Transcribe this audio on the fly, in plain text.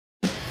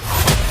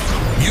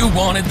You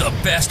wanted the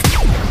best.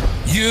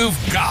 You've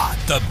got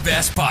the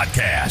best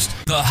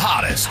podcast. The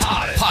hottest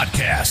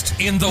podcast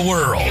in the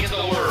world.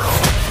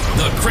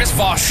 The Chris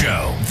Voss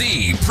Show,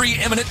 the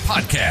preeminent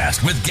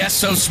podcast with guests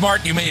so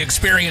smart you may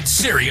experience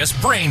serious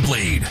brain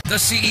bleed. The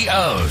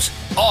CEOs,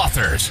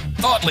 authors,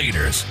 thought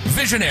leaders,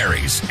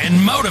 visionaries, and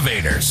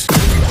motivators.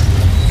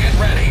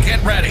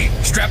 Get ready.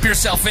 Strap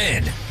yourself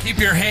in. Keep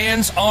your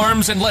hands,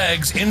 arms, and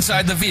legs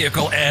inside the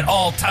vehicle at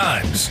all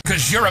times,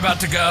 because you're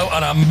about to go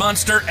on a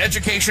monster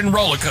education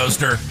roller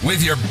coaster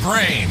with your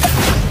brain.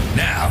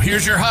 Now,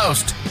 here's your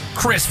host,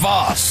 Chris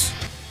Voss.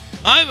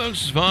 I'm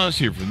Chris Voss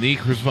here from the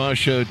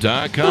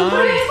ChrisVossShow.com.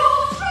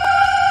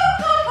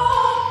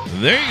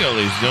 There you go,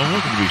 ladies and gentlemen.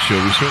 Welcome to the big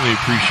show. We certainly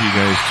appreciate you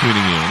guys tuning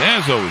in.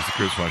 As always, the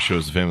Chris Voss Show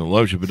is the family that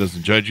loves you but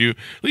doesn't judge you,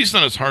 at least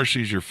not as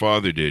harshly as your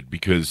father did,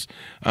 because,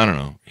 I don't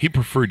know, he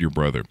preferred your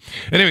brother.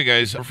 Anyway,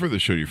 guys, refer the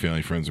show to your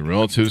family, friends, and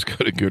relatives. Go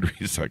to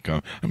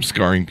Goodreads.com. I'm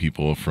scarring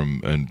people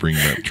and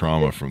bringing that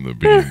trauma from the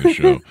beginning of the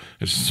show.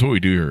 It's what we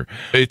do here.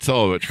 It's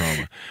all about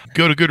trauma.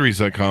 Go to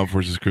Goodreads.com /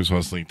 Chris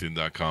Voss,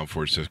 LinkedIn.com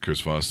 /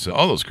 Chris Voss,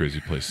 all those crazy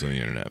places on the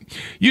internet.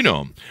 You know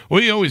them.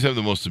 We always have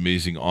the most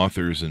amazing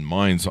authors and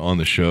minds on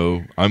the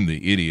show. I'm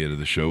the idiot of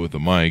the show with the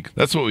mic.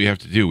 That's what we have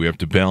to do. We have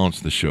to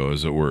balance the show,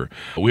 as it were.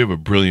 We have a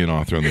brilliant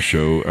author on the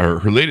show.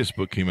 Her latest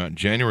book came out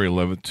January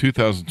 11th,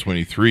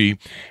 2023.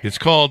 It's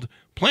called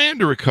Plan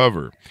to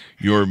Recover,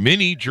 your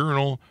mini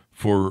journal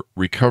for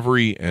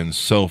recovery and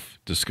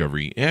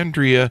self-discovery.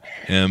 Andrea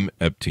M.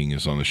 Epting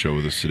is on the show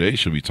with us today.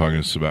 She'll be talking to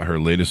us about her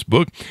latest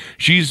book.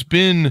 She's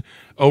been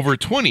over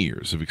 20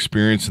 years of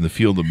experience in the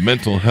field of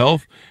mental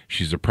health.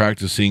 She's a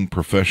practicing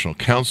professional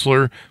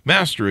counselor,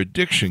 master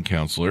addiction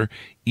counselor,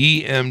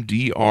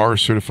 EMDR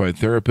certified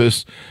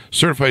therapist,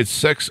 certified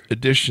sex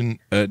addiction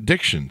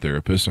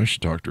therapist. I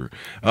should talk to her.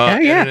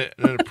 And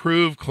an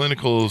approved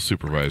clinical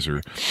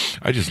supervisor.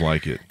 I just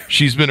like it.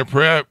 She's been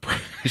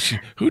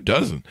who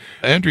doesn't?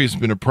 Andrea's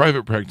been a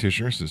private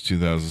practitioner since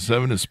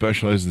 2007 and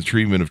specializes in the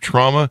treatment of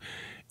trauma,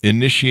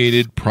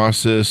 initiated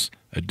process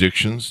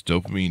addictions,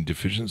 dopamine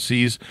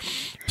deficiencies,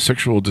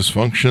 sexual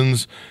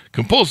dysfunctions,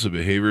 compulsive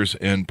behaviors,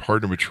 and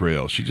partner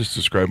betrayal. She just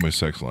described my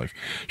sex life.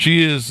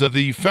 She is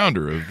the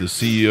founder of the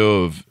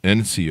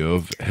CEO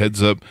of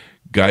Heads Up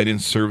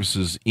Guidance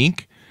Services,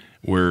 Inc.,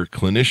 where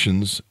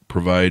clinicians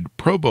provide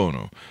pro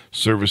bono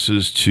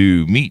services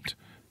to meet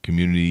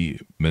community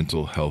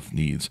mental health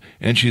needs.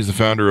 And she's the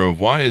founder of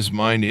Wise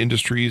Mind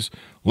Industries,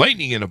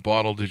 Lightning in a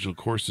Bottle digital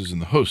courses,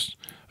 and the host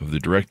of the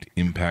Direct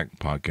Impact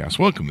podcast.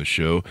 Welcome to the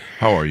show.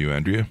 How are you,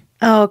 Andrea?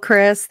 Oh,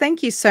 Chris,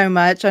 thank you so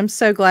much. I'm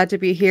so glad to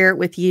be here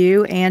with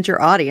you and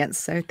your audience.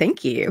 So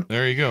thank you.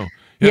 There you go.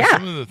 Yeah.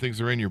 Some of the things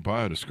that are in your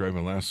bio describe my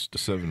last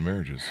 7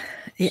 marriages.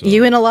 So.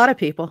 You and a lot of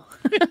people.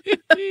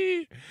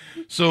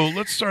 So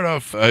let's start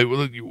off.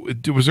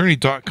 Was there any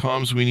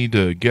 .coms we need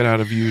to get out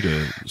of you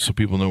so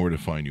people know where to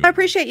find you? I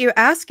appreciate you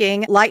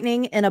asking.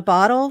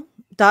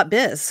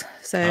 lightninginabottle.biz.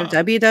 So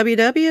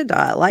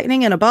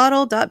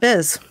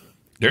www.lightninginabottle.biz.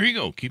 There you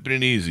go. Keeping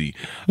it easy.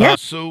 Yeah.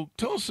 So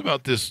tell us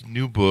about this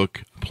new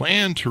book,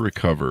 Plan to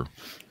Recover.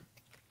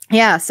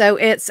 Yeah. So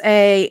it's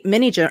a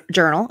mini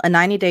journal, a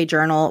 90-day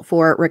journal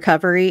for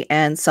recovery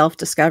and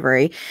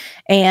self-discovery.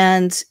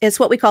 And it's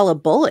what we call a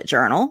bullet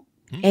journal.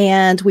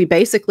 And we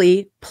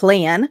basically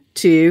plan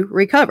to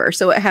recover.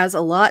 So it has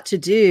a lot to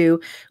do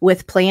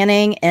with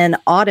planning and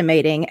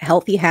automating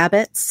healthy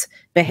habits,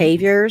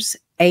 behaviors,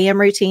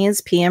 AM routines,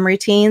 PM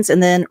routines,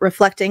 and then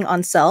reflecting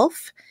on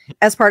self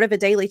as part of a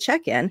daily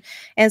check-in.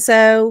 And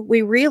so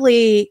we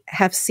really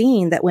have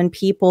seen that when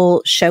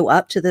people show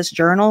up to this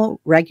journal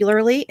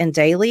regularly and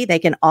daily, they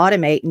can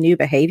automate new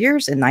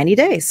behaviors in 90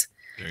 days.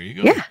 There you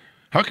go. Yeah.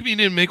 How come you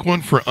didn't make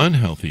one for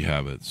unhealthy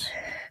habits?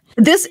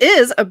 This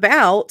is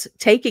about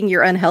taking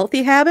your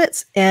unhealthy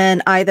habits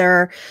and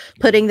either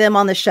putting them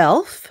on the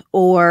shelf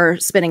or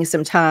spending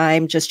some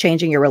time just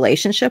changing your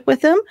relationship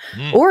with them.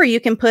 Or you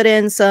can put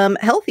in some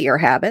healthier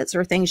habits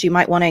or things you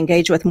might want to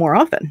engage with more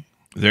often.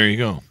 There you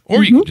go.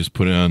 Or you can just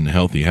put in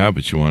healthy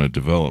habits you want to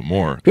develop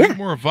more. Yeah.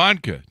 More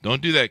vodka.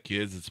 Don't do that,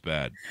 kids. It's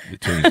bad. The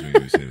attorneys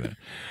make me say that.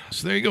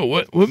 So there you go.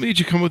 What made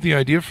you come with the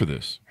idea for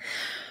this?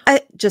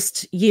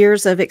 Just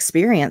years of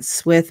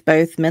experience with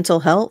both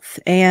mental health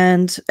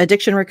and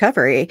addiction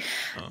recovery.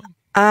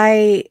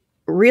 I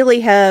really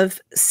have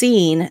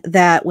seen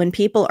that when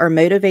people are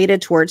motivated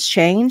towards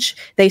change,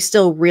 they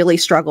still really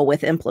struggle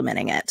with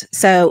implementing it.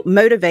 So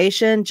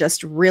motivation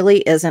just really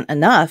isn't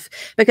enough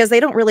because they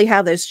don't really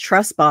have those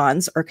trust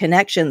bonds or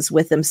connections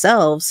with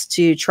themselves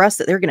to trust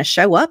that they're going to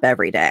show up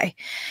every day.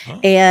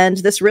 And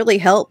this really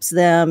helps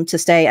them to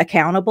stay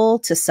accountable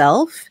to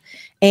self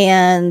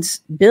and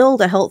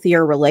build a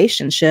healthier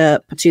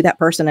relationship to that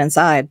person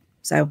inside.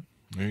 So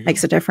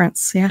makes a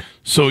difference. Yeah.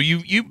 So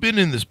you've been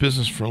in this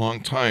business for a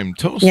long time.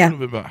 Tell us a little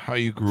bit about how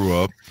you grew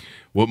up,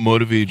 what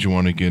motivated you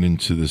want to get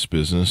into this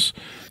business,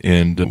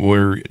 and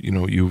where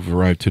you've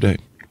arrived today.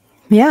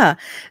 Yeah.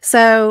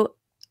 So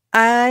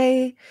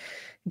I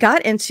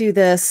got into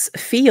this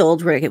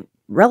field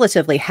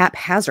relatively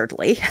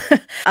haphazardly.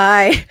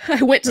 I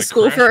went to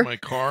school for my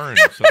car, and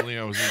suddenly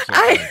I was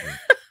inside.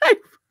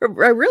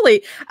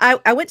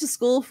 I went to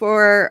school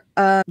for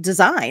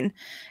design,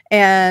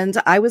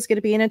 and I was going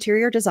to be an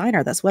interior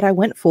designer. That's what I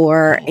went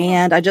for. Oh, wow.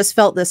 And I just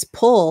felt this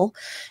pull,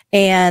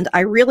 and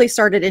I really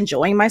started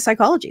enjoying my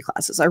psychology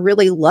classes. I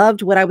really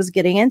loved what I was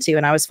getting into,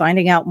 and I was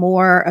finding out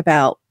more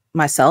about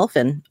myself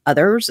and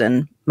others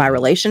and my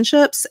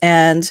relationships.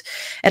 And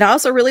I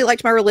also really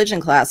liked my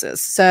religion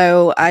classes.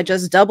 So I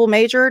just double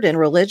majored in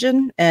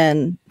religion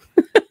and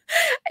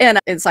and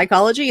in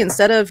psychology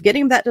instead of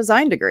getting that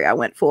design degree I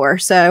went for.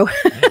 So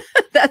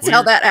that's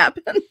how that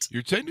happened.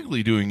 You're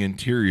technically doing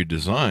interior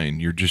design.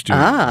 You're just doing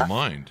it in the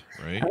mind,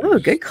 right? Oh,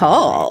 good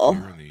call.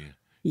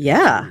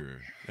 Yeah.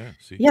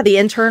 See? Yeah, the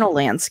internal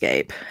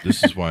landscape.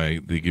 This is why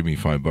they give me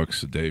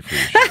 $5 a day for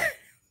the show.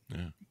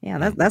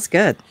 Yeah, that's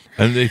good.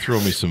 And they throw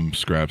me some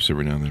scraps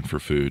every now and then for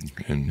food,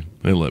 and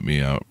they let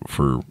me out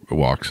for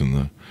walks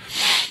in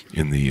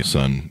the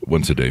sun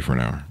once a day for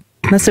an hour.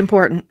 That's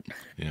important.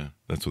 Yeah,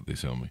 that's what they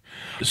tell me.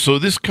 So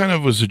this kind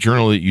of was a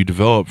journal that you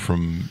developed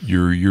from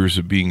your years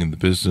of being in the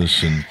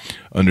business and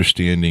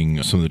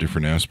understanding some of the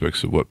different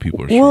aspects of what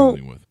people are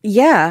struggling with.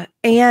 Yeah,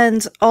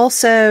 and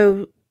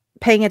also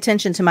paying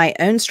attention to my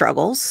own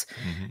struggles,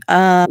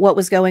 what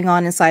was going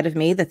on inside of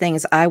me, the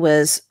things I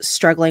was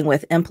struggling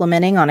with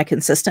implementing on a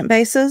consistent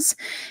basis.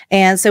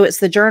 And so it's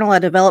the journal I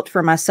developed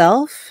for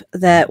myself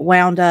that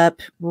wound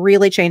up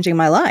really changing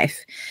my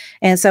life.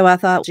 And so I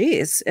thought,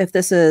 geez, if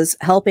this is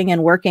helping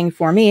and working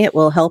for me, it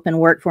will help and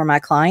work for my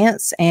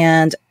clients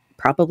and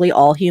probably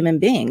all human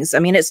beings. I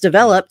mean, it's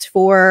developed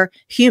for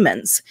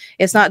humans.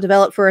 It's not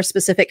developed for a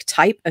specific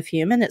type of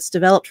human. It's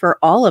developed for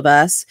all of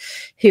us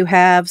who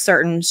have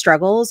certain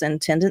struggles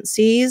and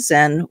tendencies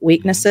and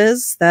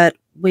weaknesses that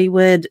it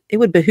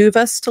would behoove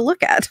us to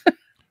look at.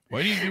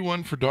 Why do you do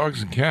one for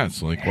dogs and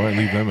cats? Like, why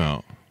leave them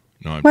out?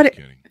 No, I'm just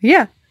kidding.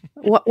 Yeah.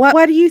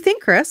 Why do you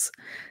think, Chris?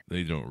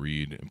 They don't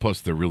read. And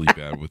plus, they're really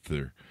bad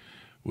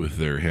with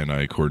their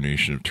hand-eye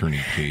coordination of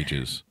turning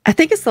pages. I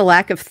think it's the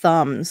lack of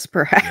thumbs, Yeah,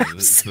 perhaps.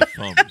 it's the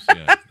thumbs.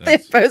 Yeah, The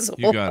opposable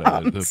you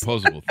got it. The thumbs.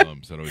 opposable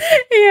thumbs. That always.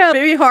 Yeah,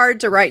 it'd be hard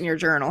to write in your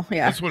journal.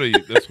 Yeah. That's what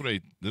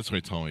I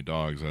tell my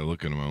dogs. I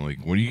look at them. I'm like,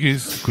 "When you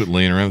guys quit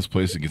laying around this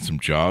place and get some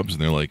jobs?"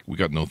 And they're like, "We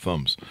got no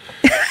thumbs."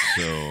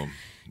 So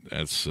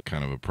that's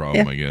kind of a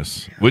problem, I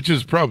guess. Which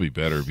is probably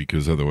better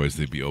because otherwise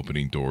they'd be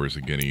opening doors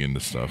and getting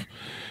into stuff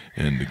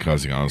and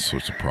causing all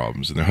sorts of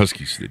problems. And they're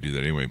huskies, so they do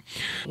that anyway.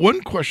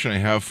 One question I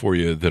have for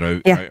you that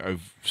I've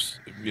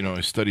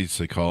I studied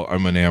psychology.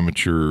 I'm an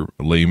amateur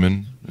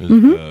layman,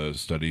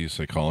 study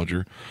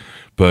psychology,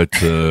 but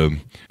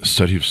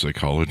study of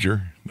psychology.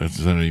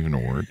 Is that not even a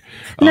word?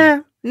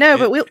 No,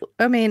 but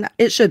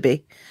it should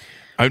be.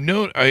 I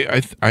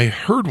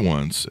heard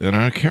once, and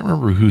I can't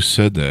remember who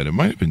said that. It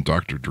might have been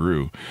Dr.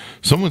 Drew.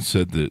 Someone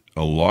said that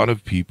a lot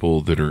of people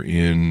that are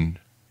in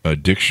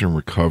addiction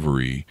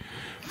recovery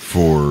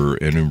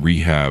and in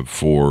rehab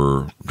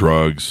for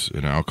drugs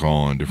and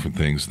alcohol and different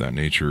things of that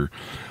nature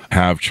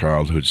have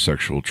childhood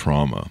sexual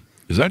trauma.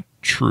 Is that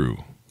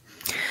true?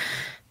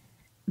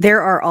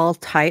 There are all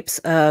types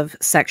of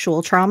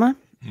sexual trauma.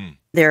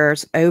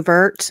 There's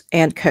overt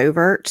and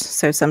covert.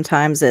 So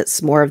sometimes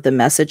it's more of the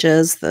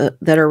messages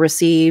that are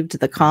received,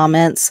 the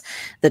comments,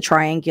 the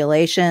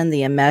triangulation,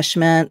 the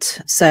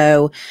enmeshment.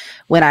 So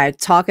when I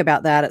talk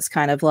about that, it's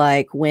kind of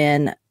like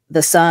when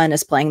the son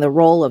is playing the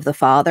role of the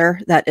father,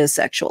 that is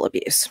sexual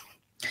abuse.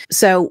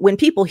 So when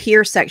people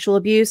hear sexual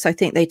abuse, I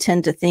think they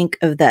tend to think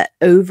of that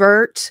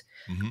overt,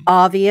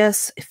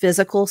 obvious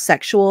physical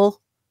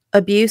sexual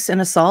abuse and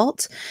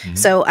assault.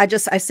 So I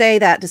say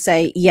that to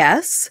say,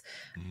 yes,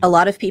 a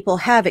lot of people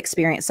have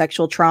experienced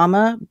sexual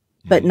trauma,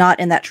 but not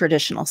in that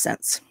traditional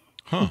sense.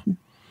 Huh.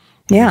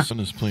 Yeah. The son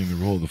is playing the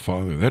role of the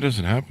father. That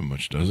doesn't happen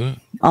much, does it?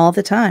 All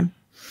the time.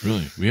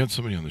 Really? We had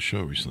somebody on the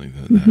show recently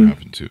that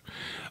happened to.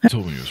 I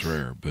told me it was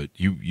rare, but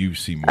you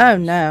see more. Oh,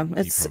 no.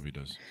 He probably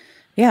does.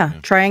 Yeah.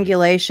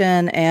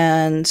 Triangulation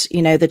and,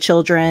 the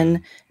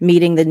children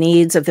meeting the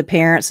needs of the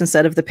parents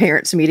instead of the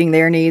parents meeting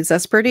their needs.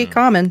 That's pretty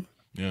common.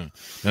 Yeah.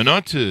 Now,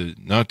 not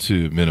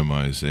to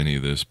minimize any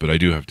of this, but I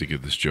do have to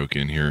get this joke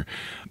in here.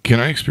 Can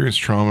I experience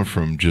trauma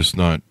from just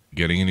not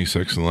getting any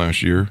sex in the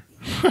last year?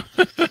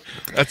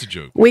 That's a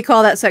joke. We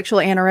call that sexual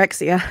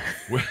anorexia.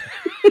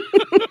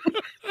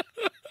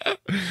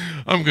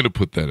 I'm going to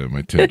put that in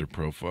my Tinder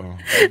profile.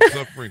 I'm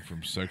suffering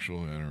from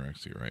sexual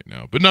anorexia right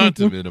now, but not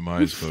to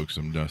minimize, folks.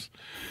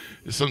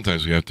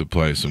 Sometimes we have to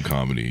apply some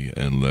comedy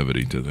and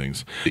levity to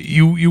things.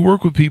 You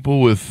work with people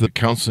with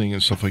counseling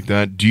and stuff like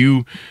that. Do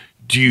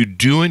you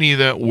do any of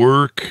that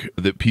work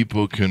that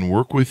people can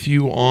work with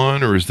you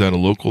on, or is that a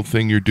local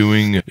thing you're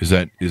doing? Is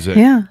that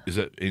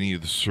any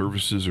of the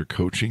services or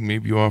coaching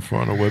maybe you offer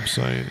on a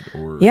website?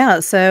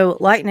 Or so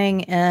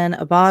Lightning in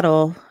a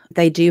Bottle,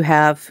 they do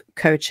have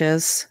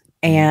coaches,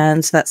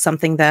 and that's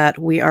something that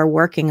we are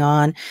working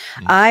on.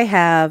 I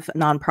have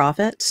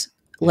nonprofit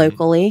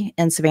locally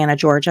in Savannah,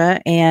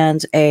 Georgia,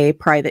 and a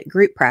private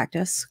group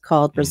practice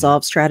called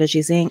Resolve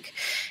Strategies, Inc.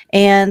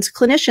 And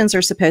clinicians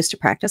are supposed to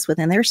practice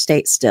within their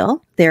state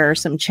still. There are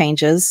some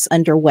changes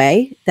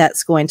underway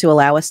that's going to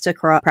allow us to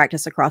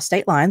practice across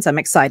state lines. I'm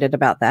excited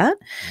about that.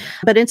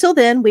 But until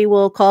then, we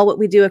will call what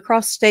we do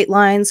across state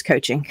lines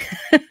coaching.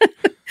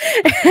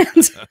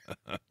 And,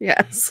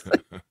 yes.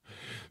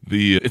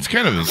 It's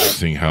kind of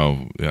interesting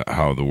how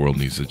the world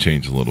needs to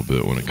change a little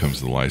bit when it comes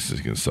to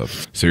licensing and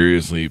stuff.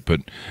 Seriously, but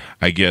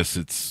I guess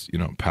it's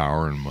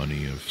power and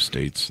money of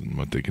states and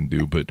what they can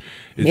do. But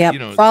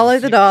follow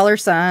the dollar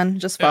sign.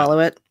 Just follow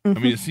it. I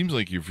mean, it seems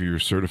like if you're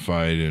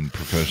certified and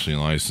professionally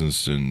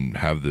licensed and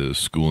have the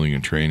schooling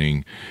and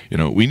training,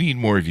 we need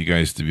more of you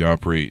guys to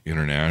operate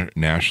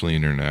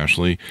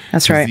internationally.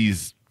 That's right.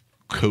 These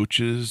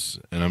coaches,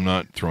 and I'm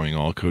not throwing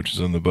all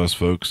coaches on the bus,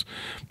 folks,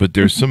 but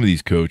there's some of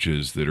these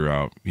coaches that are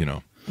out,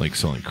 like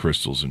selling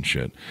crystals and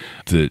shit,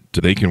 that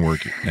they can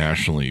work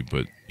nationally,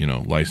 but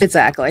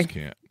licensed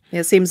can't.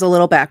 It seems a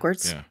little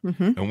backwards. Yeah.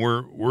 And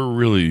we're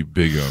really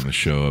big on the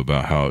show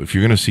about how if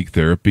you're going to seek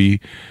therapy,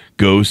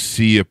 go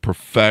see a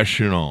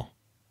professional.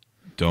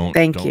 Don't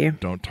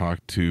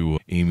talk to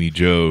Amy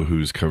Jo,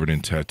 who's covered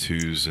in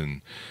tattoos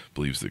and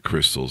believes that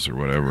crystals or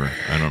whatever.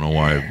 I don't know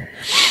why I'm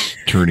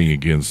turning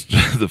against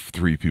the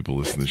 3 people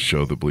listening to the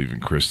show that believe in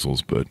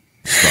crystals, but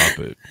stop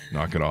it.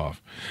 Knock it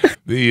off.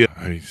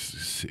 I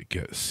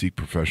seek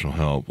professional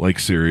help. Like,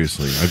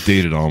 seriously, I've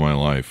dated all my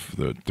life,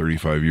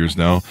 35 years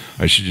now.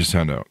 I should just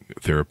hand out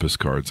therapist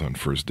cards on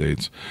first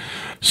dates.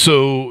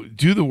 So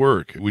do the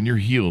work. When you're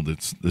healed,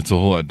 it's a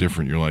whole lot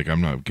different. You're like,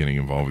 I'm not getting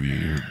involved with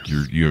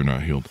you. You're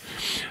not healed.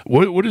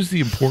 What is the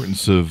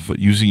importance of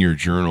using your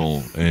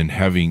journal and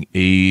having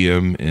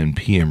AM and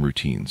PM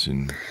routines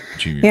in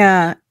achieving?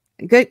 Yeah,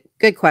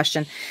 good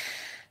question.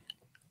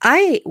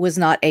 I was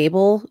not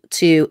able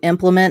to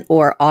implement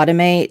or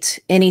automate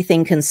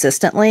anything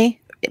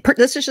consistently.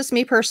 This is just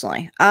me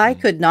personally. I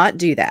could not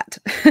do that.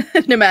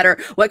 No matter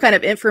what kind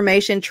of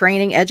information,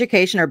 training,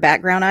 education, or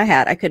background I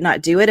had, I could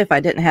not do it if I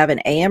didn't have an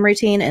AM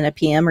routine and a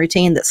PM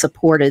routine that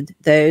supported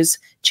those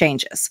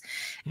changes.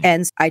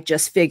 And I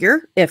just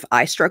figure if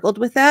I struggled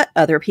with that,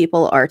 other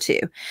people are too.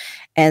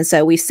 And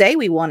so we say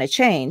we want to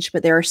change,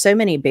 but there are so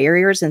many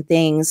barriers and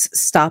things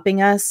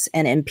stopping us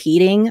and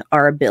impeding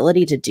our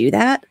ability to do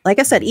that. Like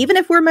I said, even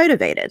if we're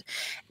motivated.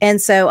 And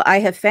so I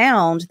have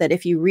found that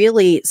if you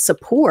really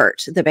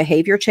support the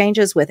behavior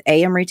changes with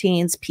AM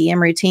routines,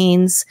 PM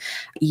routines,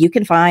 you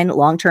can find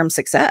long-term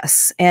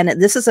success. And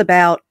this is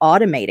about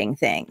automating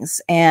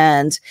things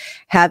and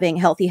having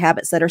healthy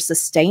habits that are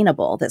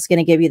sustainable, that's going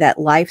to give you that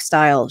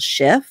lifestyle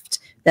shift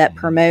that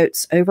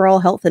promotes overall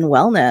health and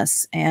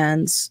wellness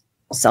and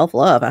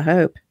self-love, I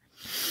hope.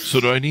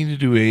 So do I need to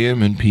do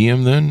AM and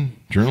PM then?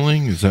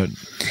 Journaling? Is that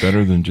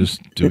better than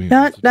just doing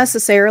Not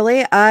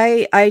necessarily.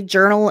 I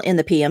journal in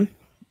the PM,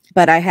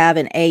 but I have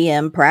an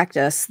AM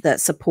practice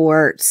that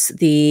supports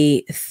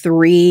the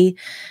 3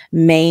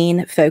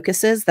 main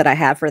focuses that I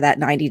have for that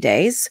 90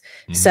 days.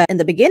 So in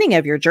the beginning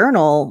of your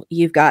journal,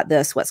 you've got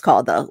this, what's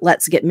called the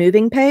Let's Get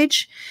Moving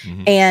page,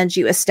 and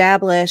you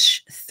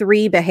establish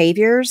 3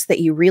 behaviors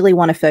that you really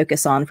want to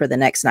focus on for the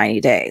next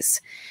 90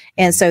 days.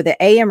 And so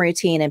the AM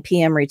routine and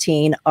PM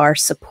routine are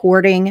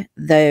supporting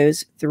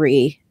those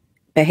 3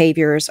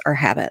 behaviors or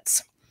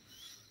habits.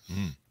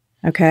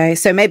 Okay,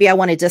 so maybe I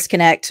want to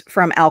disconnect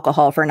from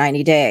alcohol for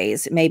 90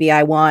 days. Maybe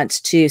I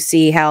want to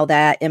see how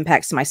that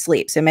impacts my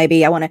sleep. So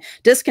maybe I want to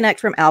disconnect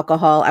from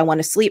alcohol. I want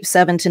to sleep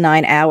 7 to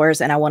 9 hours,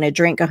 and I want to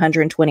drink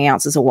 120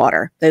 ounces of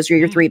water. Those are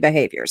your 3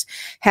 behaviors.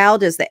 How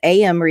does the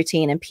AM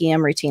routine and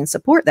PM routine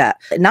support that?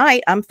 At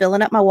night, I'm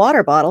filling up my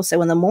water bottle,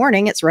 so in the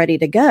morning, it's ready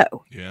to go.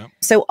 Yeah.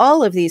 So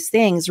all of these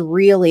things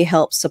really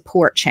help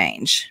support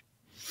change.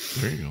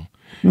 There you go.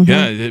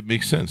 Yeah, it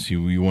makes sense.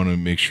 You want to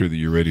make sure that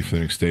you're ready for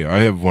the next day.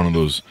 I have one of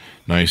those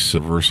nice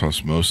reverse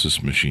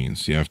osmosis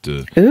machines. You have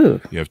to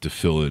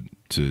fill it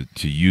to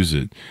use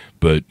it.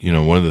 But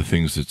one of the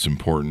things that's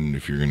important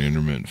if you're going to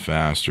intermittent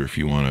fast or if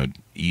you want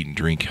to eat and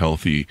drink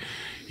healthy,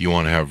 you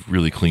want to have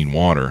really clean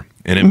water,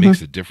 and it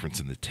makes a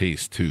difference in the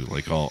taste too.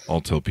 Like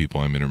I'll tell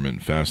people I'm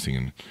intermittent fasting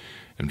and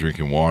I'm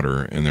drinking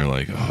water, and they're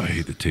like, "Oh, I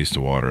hate the taste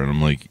of water," and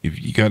I'm like,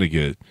 "If you got to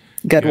get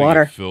good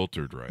water,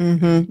 filtered right,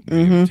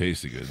 it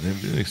tastes good.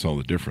 It makes all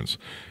the difference.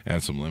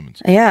 Add some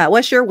lemons." Yeah.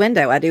 What's your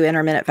window? I do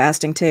intermittent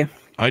fasting too.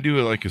 I do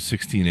it like a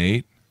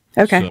 16-8.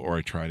 Okay. Or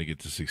I try to get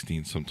to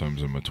 16.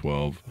 Sometimes I'm a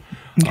 12,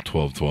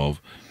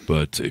 12.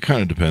 But it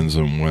kind of depends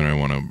on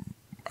when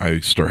I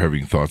start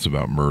having thoughts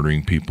about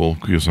murdering people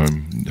because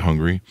I'm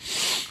hungry.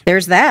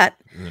 There's that.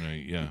 And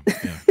then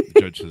the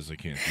judge says I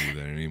can't do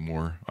that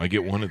anymore. I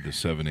get one of the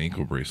 7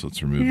 ankle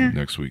bracelets removed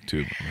next week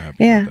too. I'm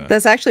happy about that.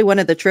 That's actually one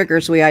of the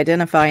triggers we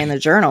identify in the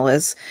journal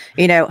is,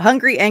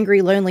 hungry,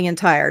 angry, lonely, and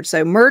tired.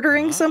 So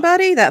murdering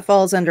somebody, that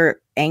falls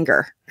under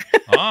anger.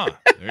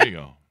 There you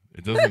go.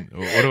 It doesn't.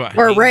 What about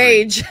or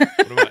rage?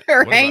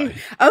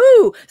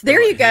 Oh,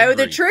 there you go. Hangry?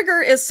 The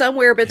trigger is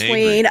somewhere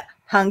between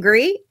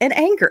hungry and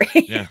angry.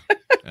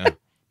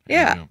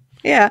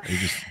 Yeah.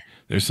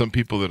 There's some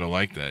people that are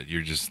like that.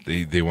 You're just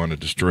they want to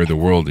destroy the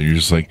world, and you're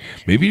just like,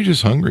 maybe you're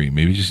just hungry.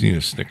 Maybe you just need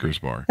a Snickers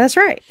bar. That's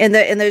right. And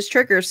those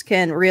triggers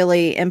can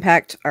really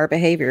impact our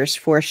behaviors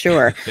for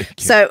sure.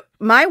 So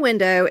my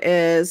window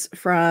is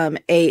from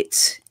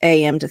 8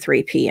 a.m. to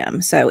 3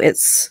 p.m. So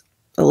it's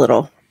a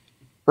little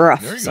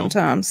rough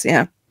sometimes.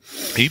 Yeah.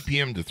 8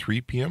 p.m. to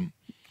 3 p.m.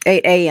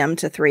 8 a.m.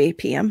 to 3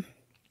 p.m.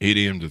 8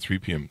 a.m. to 3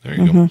 p.m. There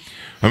you go.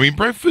 I mean,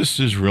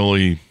 breakfast is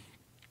really,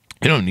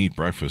 you don't need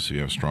breakfast if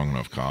you have strong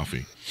enough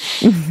coffee.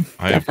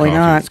 I have coffee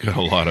that's got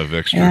a lot of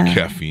extra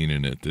caffeine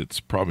in it that's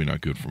probably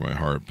not good for my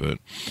heart. But,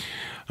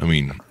 I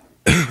mean,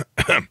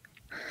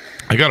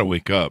 I got to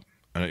wake up.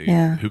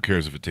 Who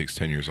cares if it takes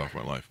 10 years off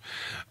my life?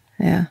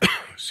 Yeah.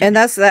 And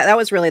that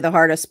was really the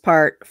hardest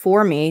part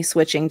for me,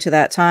 switching to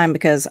that time,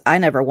 because I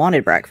never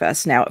wanted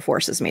breakfast. Now it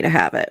forces me to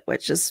have it,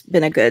 which has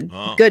been a good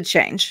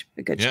change.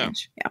 A good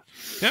change. Yeah.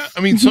 Yeah.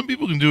 I mean, some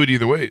people can do it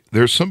either way.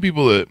 There's some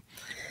people that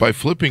by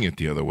flipping it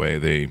the other way,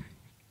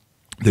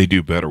 they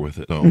do better with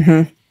it. So,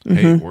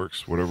 hey, it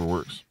works. Whatever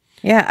works.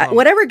 Yeah.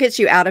 Whatever gets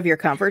you out of your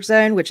comfort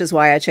zone, which is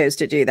why I chose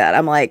to do that.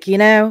 I'm like,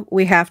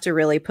 we have to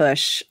really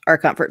push our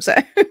comfort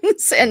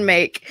zones and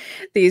make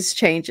these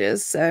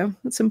changes. So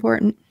it's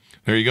important.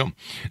 There you go.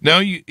 Now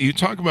you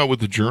talk about with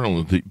the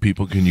journal that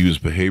people can use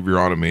behavior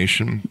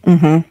automation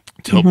to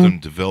help them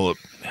develop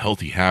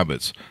healthy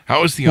habits.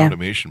 How does the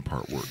automation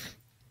part work?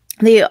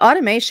 The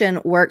automation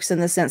works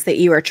in the sense that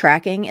you are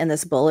tracking in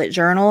this bullet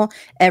journal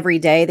every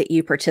day that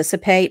you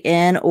participate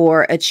in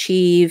or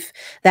achieve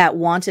that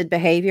wanted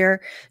behavior.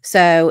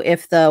 So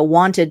if the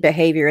wanted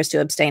behavior is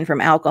to abstain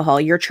from alcohol,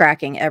 you're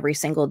tracking every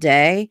single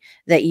day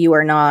that you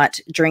are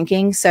not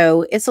drinking.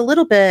 So it's a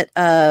little bit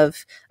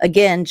of,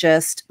 again,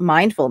 just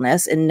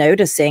mindfulness and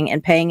noticing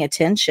and paying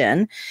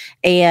attention.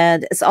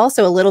 And it's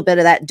also a little bit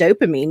of that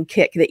dopamine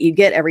kick that you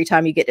get every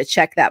time you get to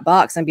check that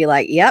box and be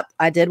like, yep,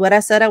 I did what I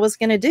said I was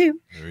going to do.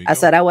 I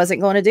said I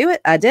wasn't going to do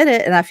it. I did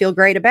it, and I feel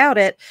great about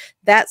it.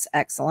 That's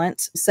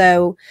excellent.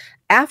 So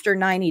after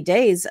 90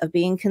 days of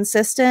being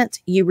consistent,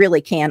 you really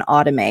can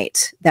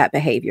automate that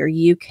behavior.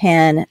 You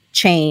can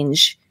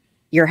change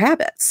your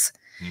habits.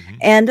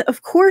 And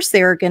of course,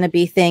 there are going to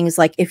be things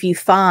like if you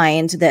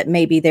find that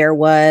maybe there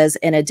was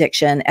an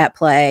addiction at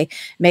play,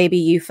 maybe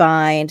you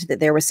find that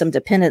there was some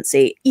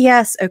dependency.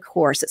 Yes, of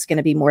course, it's going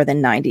to be more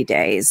than 90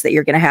 days that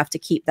you're going to have to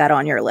keep that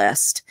on your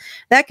list.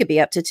 That could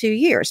be up to 2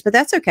 years, but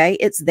that's okay.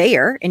 It's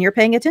there and you're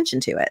paying attention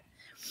to it.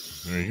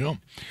 There you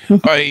go.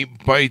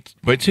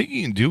 By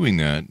taking and doing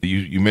that,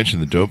 you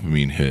mentioned the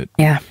dopamine hit.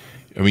 Yeah.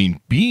 I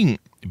mean, being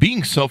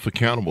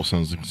self-accountable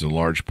sounds like it's a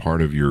large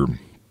part of your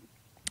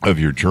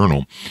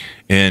journal,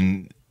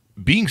 and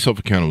being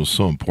self-accountable is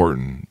so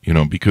important,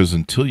 because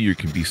until you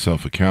can be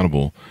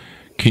self-accountable,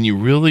 can you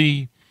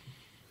really,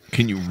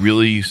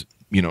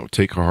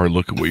 take a hard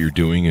look at what you're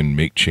doing and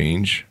make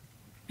change?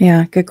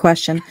 Yeah, good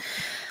question.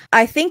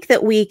 I think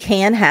that we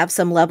can have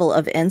some level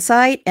of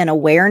insight and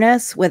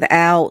awareness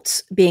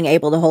without being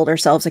able to hold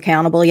ourselves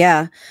accountable.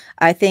 Yeah,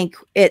 I think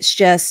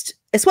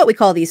it's what we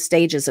call these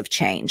stages of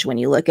change when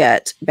you look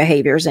at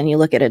behaviors and you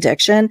look at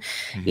addiction.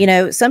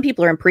 Some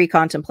people are in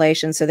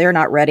pre-contemplation, so they're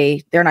not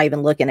ready. They're not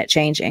even looking at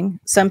changing.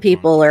 Some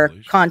people are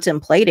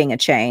contemplating a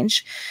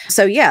change.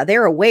 So yeah,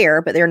 they're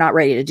aware, but they're not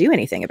ready to do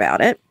anything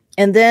about it.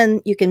 And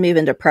then you can move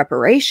into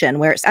preparation,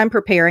 where I'm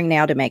preparing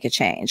now to make a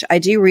change. I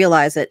do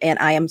realize it, and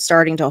I am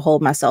starting to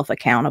hold myself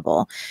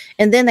accountable.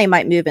 And then they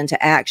might move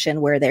into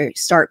action where they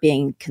start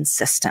being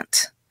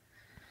consistent.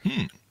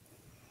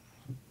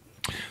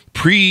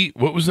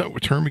 What was that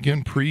term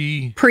again?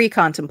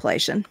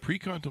 Pre-contemplation.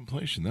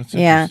 Pre-contemplation. That's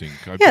interesting.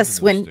 Yeah. Yes.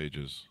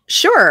 Stages.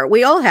 Sure.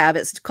 We all have.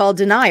 It's called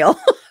denial.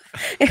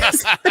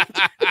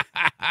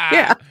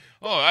 Yeah.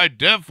 Oh, I've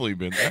definitely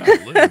been there.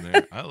 I live in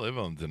there. I live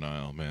on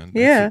denial, man.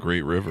 That's a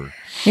great river.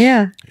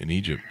 Yeah. In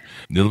Egypt.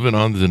 Living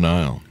on the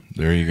denial.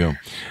 There you go.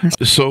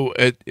 So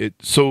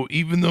so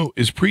even though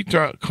is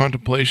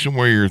pre-contemplation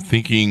where you're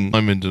thinking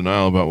I'm in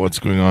denial about what's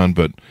going on,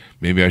 but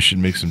maybe I should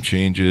make some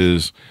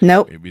changes.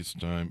 Nope. Maybe it's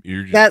time.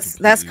 You're just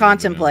that's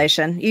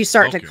contemplation. You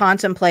start to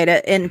contemplate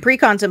it. In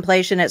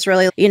pre-contemplation, it's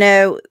really,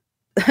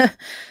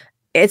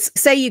 it's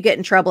say you get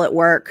in trouble at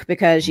work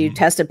because you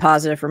tested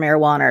positive for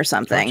marijuana or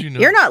something.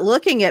 You're not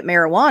looking at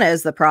marijuana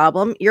as the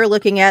problem. You're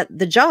looking at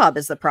the job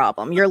as the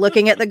problem. You're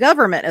looking at the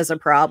government as a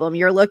problem.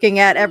 You're looking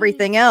at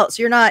everything else.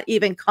 You're not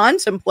even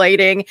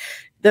contemplating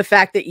the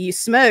fact that you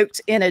smoked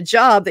in a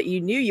job that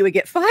you knew you would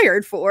get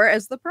fired for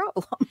as the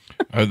problem.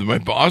 My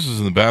boss is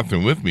in the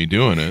bathroom with me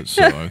doing it,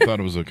 so I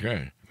thought it was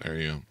okay. There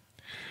you go.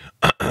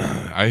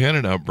 I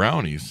handed out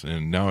brownies,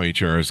 and now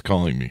HR is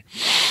calling me.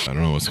 I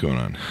don't know what's going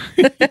on.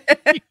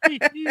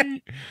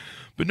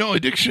 But no,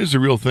 addiction is a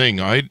real thing.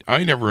 I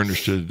never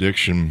understood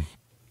addiction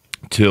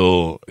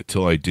till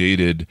I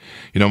dated.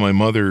 My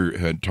mother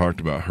had talked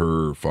about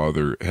her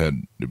father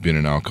had been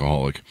an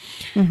alcoholic,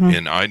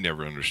 and I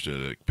never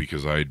understood it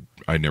because I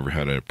never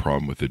had a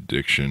problem with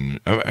addiction.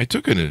 I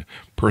took a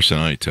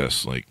personality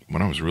test like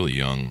when I was really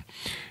young,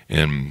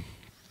 and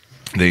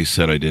they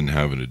said I didn't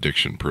have an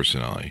addiction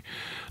personality.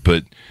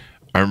 But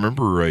I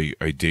remember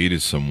I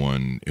dated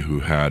someone who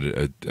had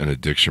an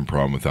addiction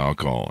problem with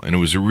alcohol, and it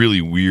was a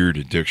really weird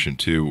addiction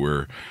too,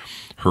 where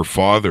her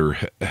father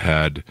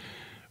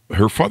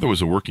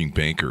was a working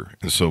banker,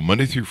 and so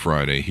Monday through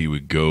Friday he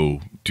would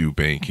go do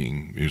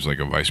banking. He was like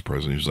a vice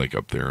president. He was like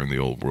up there in the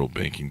old world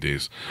banking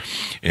days,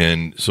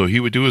 and so he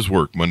would do his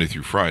work Monday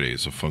through Friday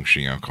as a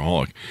functioning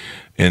alcoholic.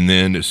 And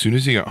then as soon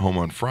as he got home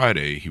on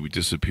Friday, he would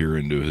disappear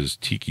into his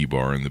tiki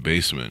bar in the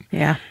basement.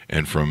 Yeah.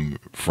 And from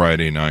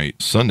Friday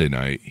night, Sunday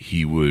night,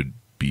 he would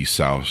be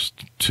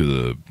soused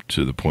to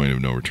the point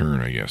of no return,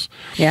 I guess.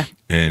 Yeah.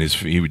 And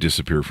he would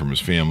disappear from his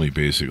family,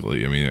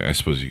 basically. I mean, I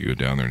suppose you could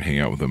go down there and hang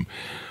out with him.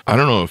 I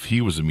don't know if he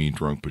was a mean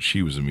drunk, but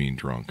she was a mean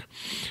drunk.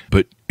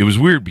 But it was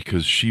weird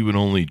because she would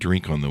only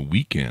drink on the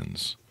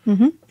weekends.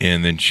 Mm-hmm.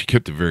 And then she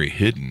kept it very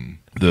hidden.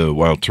 The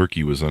wild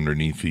turkey was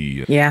underneath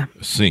the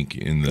sink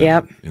in the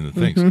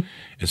things. Mm-hmm.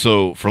 And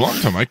so for a long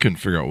time, I couldn't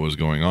figure out what was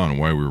going on and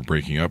why we were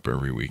breaking up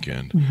every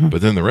weekend. Mm-hmm.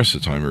 But then the rest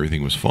of the time,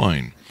 everything was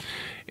fine.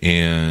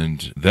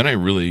 And then I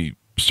really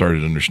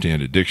started to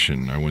understand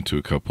addiction. I went to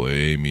a couple of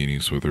AA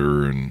meetings with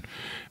her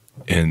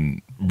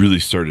and really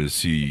started to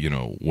see, you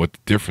know, what the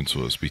difference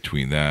was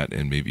between that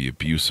and maybe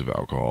abuse of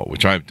alcohol,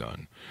 which I've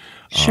done.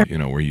 Sure. You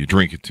know, where you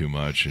drink it too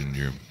much and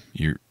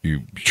you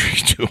drink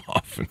too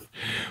often,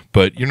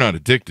 but you're not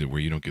addicted,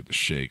 where you don't get the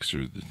shakes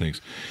or the things.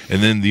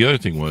 And then the other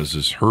thing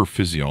is her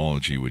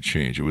physiology would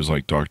change. It was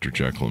like Dr.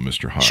 Jekyll and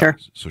Mr. Hyde. Sure.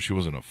 So she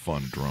wasn't a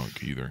fun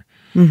drunk either.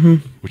 Mm-hmm.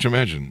 Which I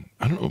imagine,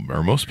 I don't know,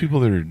 are most people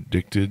that are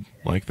addicted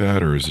like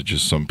that, or is it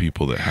just some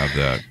people that have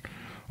that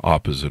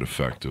opposite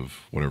effect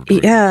of whatever?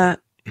 Yeah.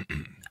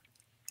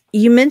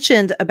 You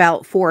mentioned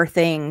about 4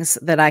 things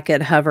that I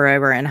could hover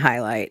over and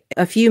highlight.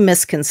 A few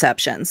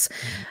misconceptions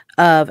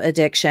of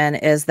addiction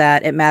is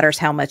that it matters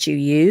how much you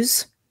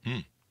use.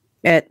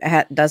 It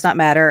does not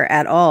matter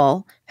at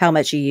all how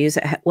much you use.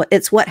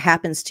 It's what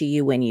happens to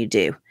you when you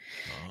do.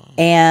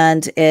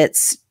 And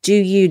it's, do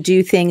you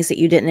do things that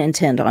you didn't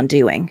intend on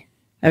doing?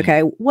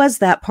 Okay. Was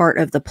that part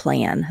of the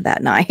plan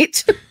that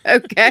night?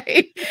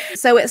 Okay.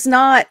 So it's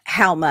not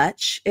how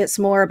much, it's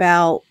more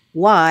about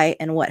why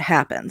and what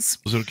happens.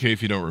 Is it okay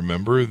if you don't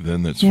remember?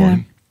 Then that's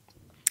fine.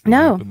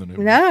 No,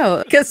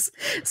 because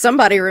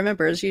somebody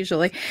remembers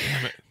usually.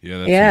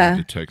 That's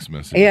the text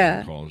message.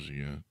 Yeah. Calls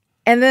you. Yeah.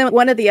 And then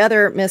one of the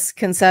other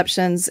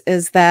misconceptions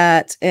is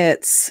that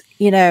it's,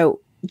 you know,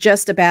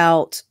 just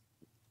about,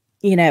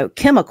 you know,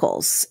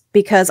 chemicals,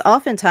 because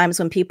oftentimes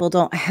when people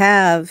don't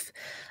have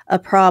a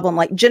problem,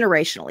 like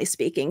generationally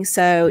speaking,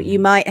 so you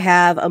might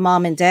have a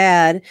mom and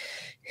dad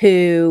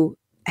who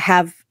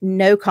have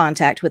no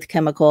contact with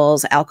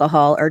chemicals,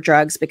 alcohol, or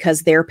drugs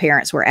because their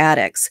parents were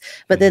addicts.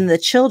 But then the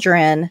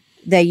children,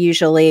 they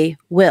usually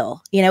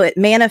will. You know, it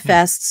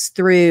manifests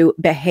through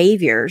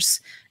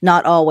behaviors,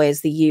 not always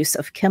the use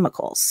of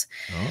chemicals.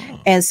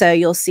 And so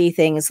you'll see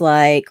things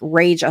like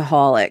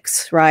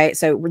rageaholics, right?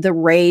 So the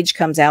rage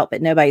comes out,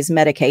 but nobody's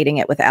medicating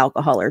it with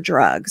alcohol or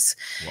drugs.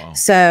 Wow.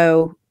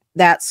 So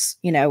that's,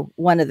 you know,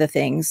 one of the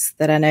things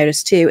that I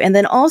noticed too. And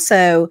then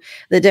also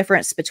the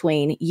difference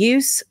between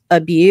use,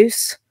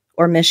 abuse,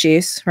 or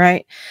misuse,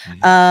 right?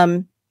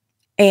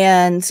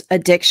 And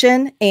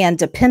addiction and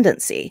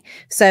dependency.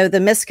 So the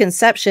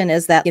misconception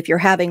is that if you're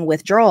having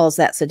withdrawals,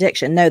 that's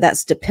addiction. No,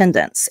 that's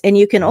dependence. And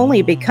you can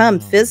only become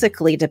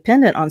physically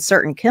dependent on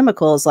certain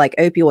chemicals like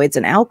opioids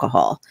and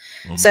alcohol.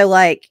 So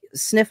like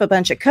sniff a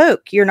bunch of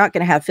Coke, you're not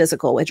going to have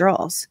physical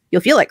withdrawals.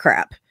 You'll feel like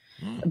crap.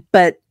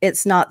 But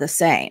it's not the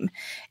same.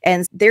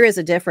 And there is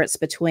a difference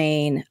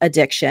between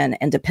addiction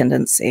and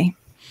dependency.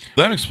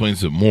 That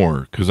explains it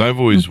more, because I've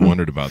always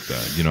wondered about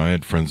that. You know, I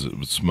had friends that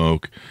would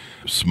smoke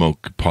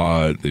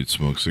pot, they'd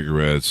smoke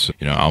cigarettes,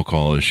 you know,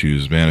 alcohol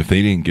issues. Man, if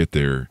they didn't get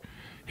their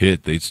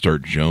hit, they'd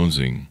start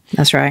jonesing.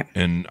 That's right.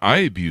 And I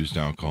abused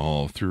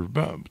alcohol through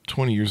about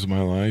 20 years of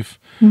my life,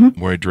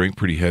 where I drank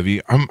pretty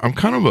heavy. I'm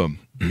kind of a...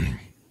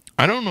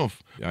 I don't know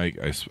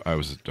if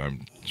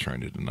I'm trying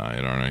to deny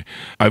it, aren't I?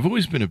 I've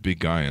always been a big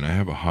guy, and I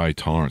have a high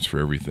tolerance for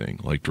everything,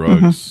 like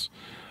drugs.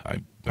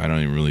 I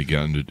don't even really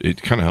get into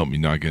it. Kind of helped me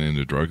not get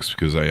into drugs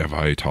because I have a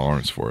high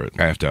tolerance for it.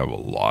 I have to have a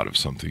lot of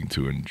something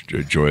to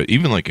enjoy it.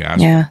 Even like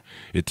aspirin,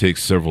 it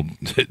takes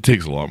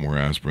a lot more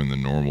aspirin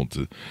than normal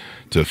to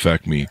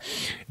affect me,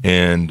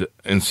 and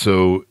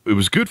so it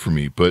was good for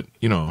me. But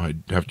you know, I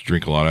have to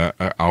drink a lot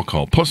of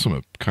alcohol. Plus,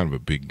 I'm kind of a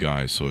big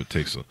guy, so it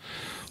takes a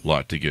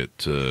lot to get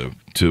to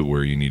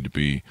where you need to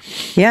be.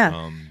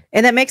 Yeah,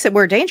 and that makes it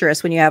more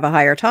dangerous when you have a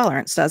higher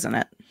tolerance, doesn't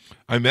it?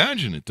 I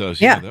imagine it does.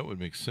 Yeah, that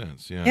would make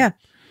sense. Yeah.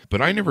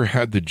 But I never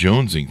had the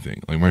jonesing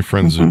thing. Like my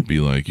friends would be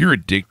like, "You're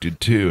addicted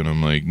too," and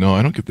I'm like, "No,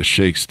 I don't get the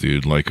shakes,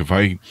 dude. Like if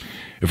I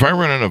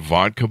run out of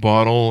vodka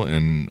bottle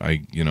and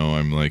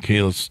I'm like,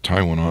 hey, let's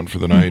tie one on for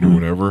the night or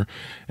whatever,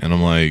 and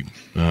I'm like,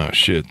 oh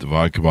shit, the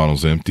vodka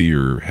bottle's empty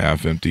or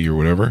half empty or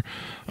whatever.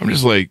 I'm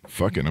just like,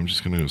 fuck it, I'm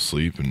just gonna go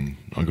sleep and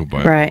I'll go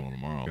buy a bottle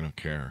tomorrow. I don't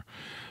care."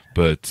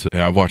 But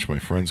I've watched my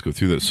friends go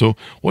through that. So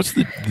what's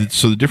the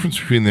difference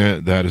between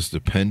that is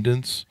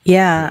dependence?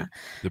 Yeah.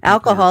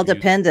 Alcohol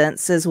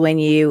dependence is when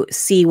you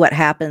see what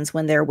happens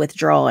when they're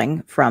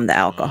withdrawing from the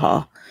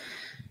alcohol.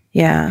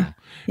 Yeah.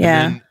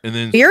 Yeah. And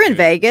then you're in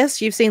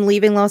Vegas. You've seen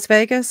Leaving Las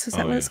Vegas. Is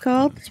that what it's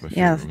called? That's my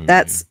Yeah. favorite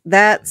movie.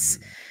 That's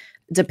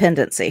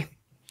dependency.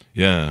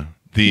 Yeah.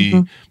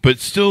 But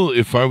still,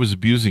 if I was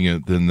abusing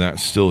it, then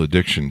that's still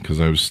addiction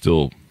because I was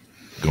still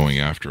going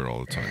after it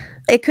all the time.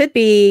 It could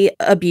be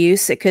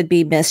abuse. It could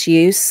be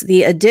misuse.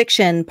 The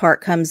addiction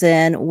part comes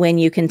in when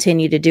you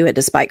continue to do it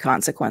despite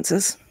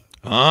consequences.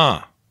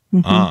 Well,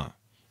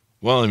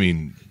 I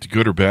mean,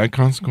 good or bad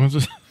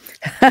consequences?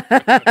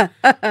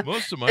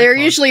 They're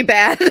usually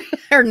bad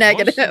or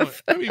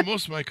negative.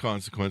 Most of my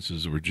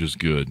consequences were just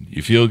good.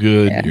 You feel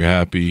good, you're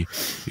happy,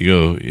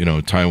 you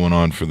go, tie one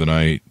on for the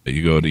night,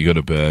 you go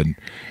to bed.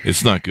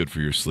 It's not good for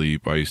your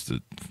sleep. I used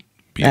to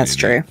That's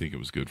true. I think it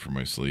was good for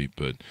my sleep,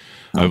 but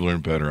I've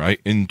learned better.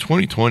 In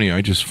 2020,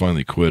 I just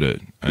finally quit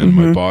it, and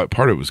my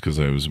part of it was because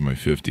I was in my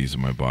 50s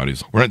and my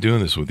body's. We're not doing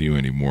this with you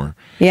anymore.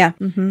 Yeah.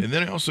 And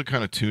then I also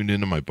kind of tuned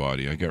into my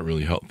body. I got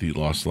really healthy,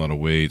 lost a lot of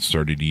weight,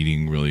 started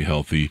eating really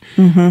healthy,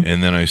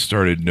 and then I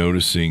started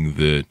noticing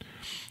that,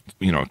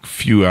 a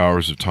few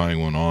hours of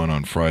tying one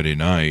on Friday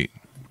night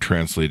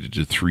translated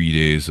to 3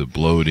 days of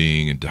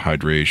bloating and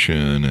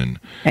dehydration and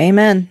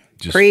amen.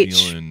 Just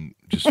Preach.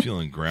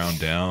 feeling ground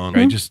down.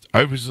 I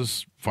was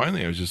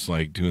just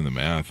like doing the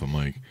math. I'm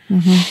like,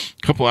 a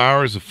couple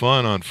hours of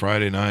fun on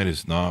Friday night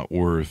is not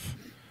worth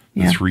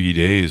the 3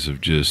 days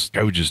of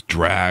I would just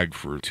drag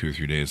for 2 or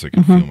 3 days. I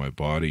could feel my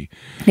body.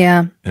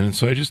 Yeah. And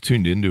so I just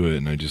tuned into it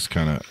and it just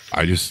kind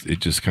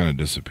of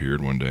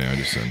disappeared one day. I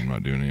just said, I'm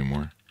not doing it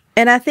anymore.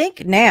 And I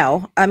think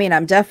now,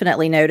 I'm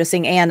definitely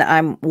noticing, and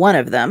I'm one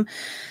of them,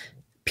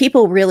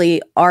 people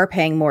really are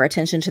paying more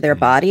attention to their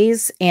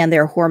bodies and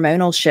their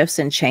hormonal shifts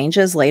and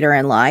changes later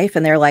in life.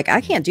 And they're like,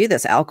 I can't do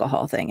this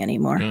alcohol thing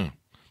anymore. Yeah.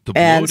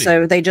 And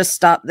so they just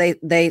stop.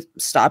 They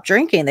stop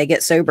drinking. They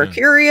get sober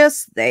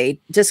curious. They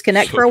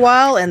disconnect for a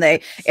while and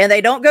they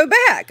don't go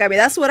back.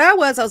 That's what I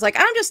was. I was like,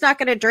 I'm just not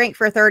going to drink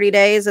for 30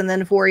 days. And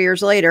then 4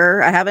 years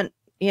later, I haven't,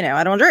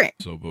 I don't drink.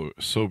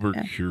 Sober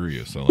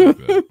curious. I like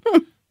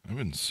that. I've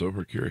been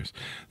sober curious.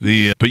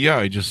 But yeah,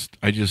 I just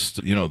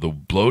the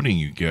bloating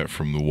you get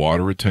from the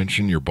water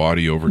retention, your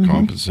body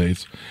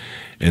overcompensates.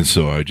 And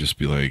so I just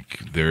be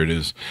like, there it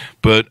is.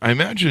 But I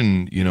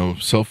imagine,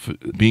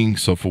 being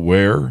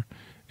self-aware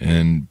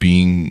and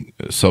being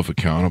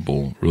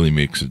self-accountable really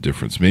makes a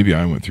difference. Maybe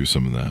I went through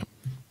some of that.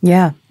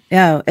 Yeah.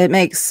 Yeah. It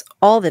makes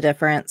all the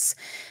difference.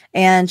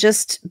 And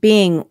just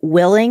being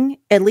willing,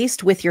 at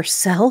least with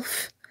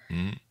yourself,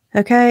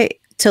 okay,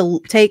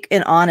 to take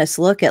an honest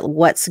look at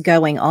what's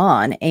going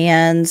on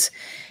and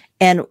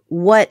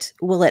what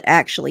will it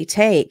actually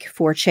take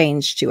for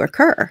change to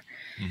occur.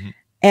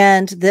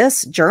 And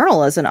this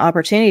journal is an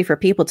opportunity for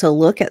people to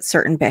look at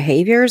certain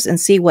behaviors and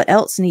see what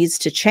else needs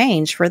to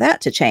change for that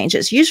to change.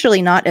 It's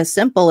usually not as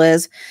simple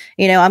as,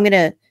 I'm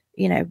going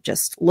to,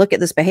 just look at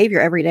this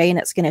behavior every day and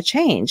it's going to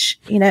change.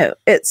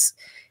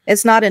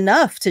 It's not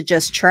enough to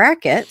just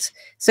track it.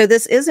 So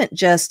this isn't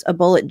just a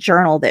bullet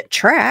journal that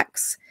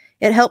tracks.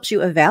 It helps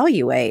you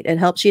evaluate. It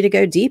helps you to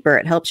go deeper.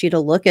 It helps you to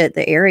look at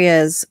the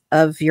areas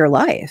of your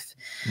life.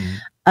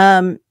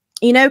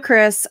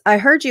 Chris, I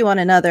heard you on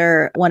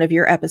another one of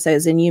your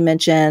episodes and you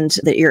mentioned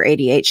that you're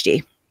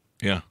ADHD.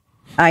 Yeah.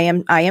 I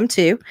am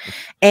too.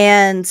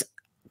 And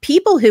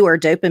people who are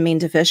dopamine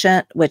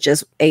deficient, which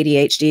is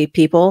ADHD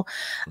people,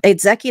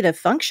 executive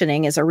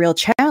functioning is a real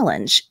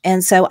challenge.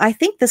 And so I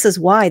think this is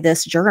why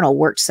this journal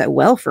worked so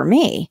well for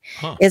me,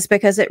 is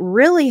because it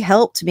really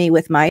helped me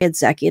with my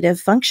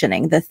executive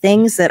functioning. The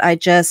things that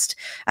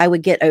I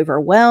would get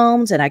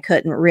overwhelmed and I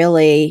couldn't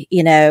really,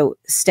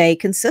 stay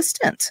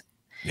consistent.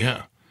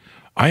 Yeah.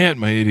 I had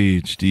my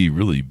ADHD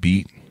really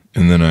beat.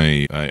 And then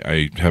I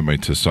had my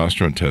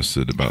testosterone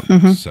tested about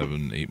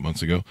 7-8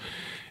 months ago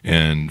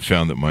and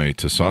found that my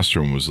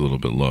testosterone was a little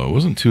bit low. It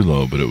wasn't too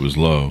low, but it was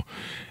low.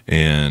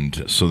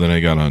 And so then I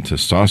got on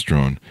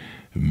testosterone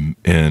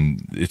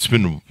and it's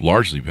been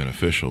largely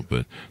beneficial.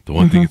 But the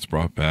one thing it's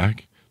brought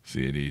back is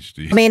the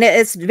ADHD.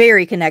 It's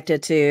very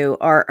connected to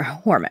our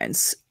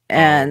hormones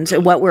and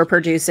what we're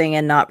producing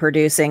and not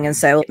producing. And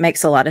so it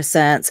makes a lot of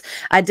sense.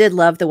 I did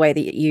love the way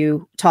that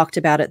you talked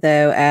about it,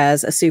 though,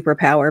 as a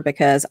superpower,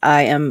 because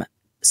I am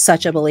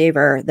such a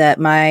believer that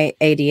my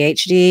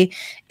ADHD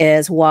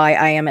is why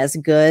I am as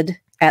good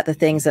at the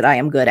things that I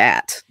am good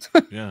at.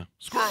 Yeah.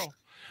 Squirrel.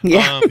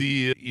 Yeah.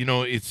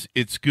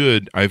 It's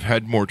good. I've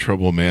had more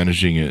trouble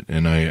managing it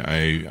and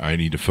I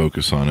need to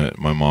focus on it.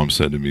 My mom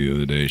said to me the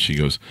other day, she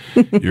goes,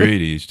 your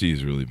ADHD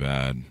is really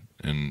bad.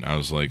 And I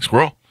was like,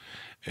 squirrel.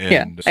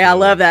 And I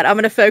love that. I'm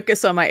going to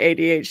focus on my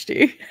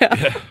ADHD.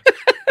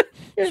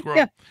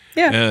 Squirrel.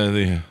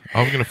 Yeah.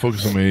 I'm going to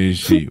focus on my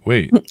ADHD.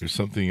 Wait, there's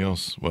something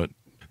else. What?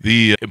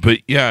 But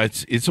yeah,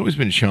 it's always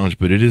been a challenge,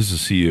 but it is a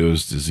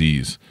CEO's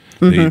disease.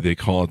 They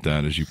call it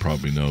that, as you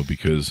probably know,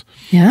 because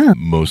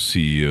most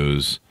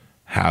CEOs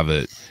have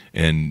it,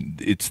 and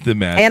it's the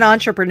madman. And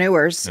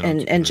entrepreneurs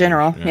in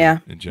general. Yeah.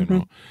 In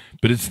general.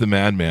 But it's the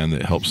madman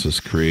that helps us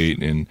create.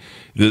 And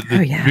the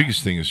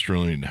biggest thing is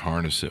learning to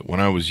harness it. When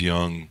I was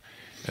young,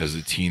 as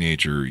a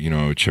teenager,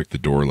 I would check the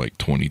door like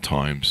 20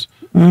 times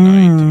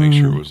night to make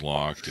sure it was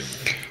locked. And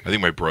I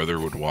think my brother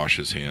would wash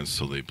his hands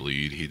till they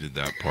bleed. He did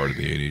that part of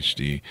the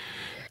ADHD.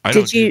 I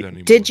don't do that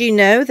anymore. Did you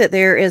know that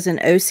there is an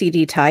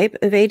OCD type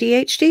of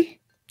ADHD?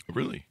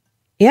 Really?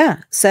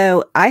 Yeah.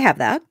 So I have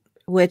that,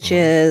 which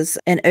is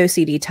an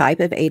OCD type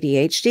of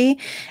ADHD,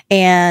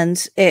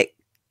 and it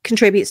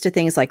contributes to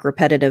things like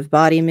repetitive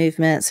body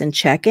movements and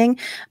checking.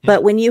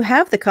 But when you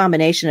have the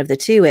combination of the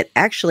two, it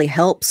actually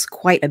helps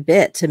quite a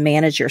bit to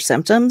manage your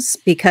symptoms,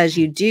 because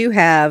you do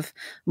have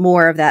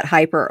more of that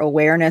hyper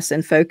awareness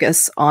and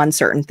focus on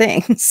certain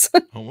things.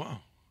 Oh, wow.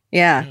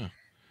 Yeah.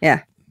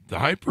 The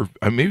hyper,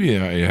 maybe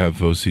I have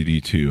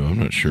OCD too. I'm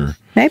not sure.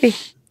 Maybe.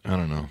 I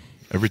don't know.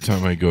 Every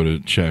time I go to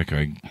check,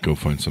 I go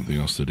find something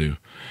else to do.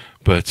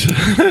 But,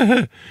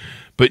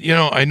 but you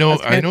know, I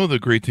know the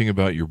great thing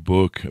about your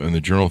book and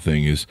the journal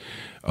thing is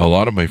a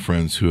lot of my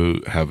friends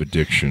who have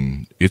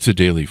addiction, it's a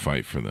daily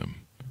fight for them.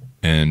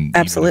 And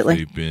absolutely,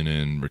 even if they've been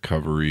in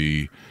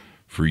recovery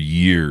for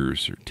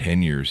years or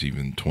 10 years,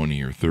 even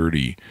 20 or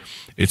 30,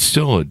 it's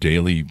still a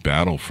daily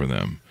battle for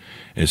them.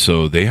 And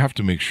so they have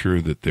to make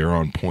sure that they're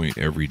on point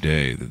every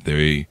day, that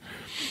they,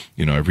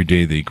 you know, every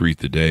day they greet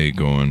the day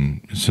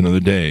going, it's another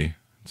day.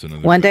 It's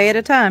another one day at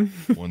a time.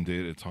 One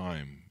day at a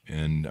time.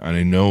 And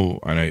I know,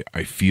 and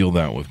I feel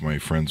that with my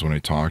friends when I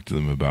talk to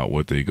them about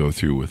what they go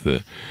through with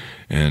it.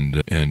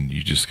 And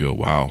you just go,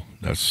 wow,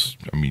 that's,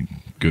 I mean,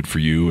 good for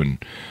you,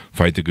 and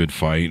fight the good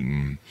fight,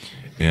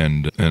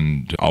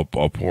 and I'll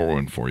pour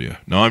one for you.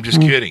 No, I'm just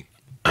kidding.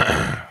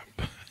 But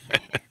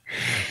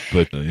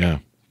yeah.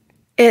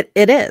 It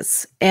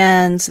is.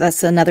 And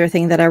that's another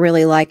thing that I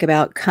really like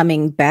about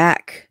coming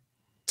back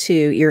to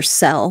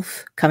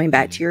yourself, coming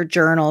back to your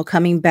journal,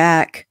 coming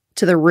back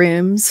to the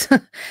rooms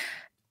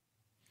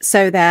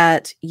so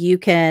that you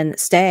can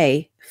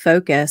stay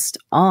focused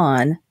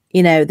on,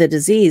 you know, the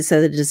disease,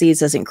 so the disease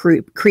doesn't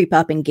creep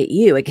up and get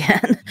you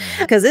again.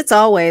 Because it's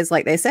always,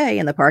 like they say,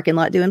 in the parking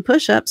lot doing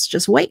push-ups,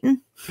 just waiting.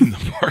 In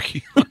the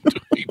parking lot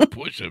doing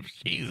push-ups,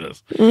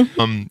 Jesus. You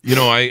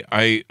know,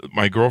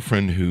 my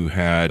girlfriend who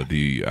had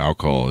the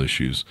alcohol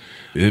issues,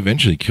 it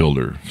eventually killed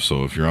her.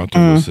 So if you're out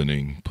there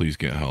listening, please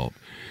get help.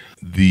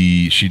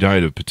 She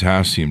died of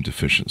potassium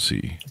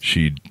deficiency.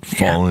 She'd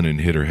fallen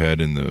and hit her head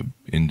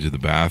into the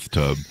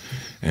bathtub,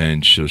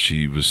 and so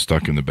she was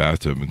stuck in the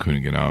bathtub and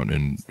couldn't get out.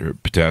 And her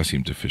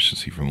potassium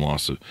deficiency from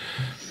loss of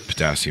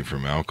potassium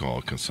from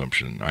alcohol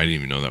consumption. I didn't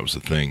even know that was a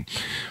thing.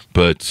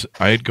 But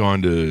I had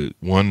gone to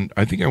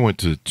I think I went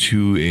to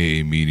 2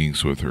 AA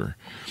meetings with her,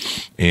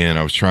 and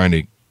I was trying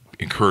to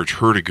encourage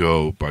her to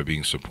go by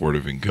being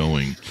supportive and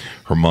going.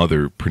 Her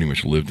mother pretty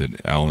much lived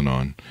at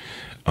Al-Anon.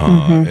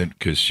 And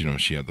because, you know,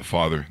 she had the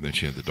father, then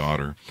she had the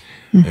daughter.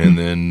 And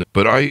then,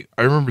 but I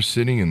remember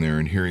sitting in there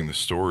and hearing the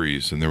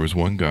stories, and there was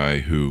one guy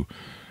who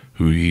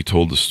he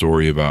told the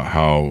story about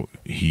how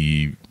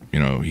he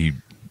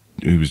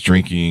was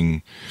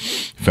drinking,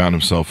 found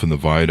himself in the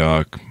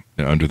viaduct,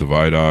 under the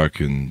viaduct,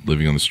 and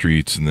living on the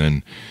streets, and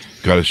then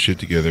got his shit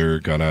together,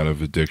 got out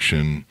of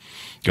addiction,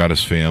 got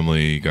his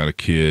family, got a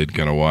kid,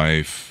 got a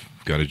wife,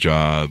 got a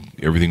job.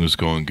 Everything was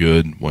going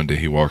good. One day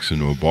he walks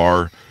into a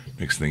bar.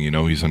 Next thing you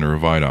know, he's under a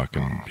viaduct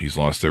and he's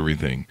lost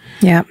everything.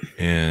 Yeah.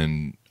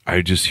 And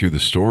I just hear the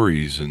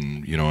stories,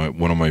 and you know,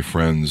 my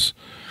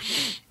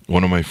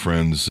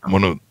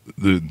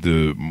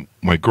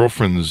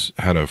girlfriends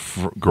had a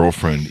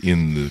girlfriend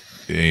in the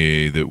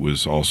AA that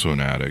was also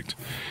an addict.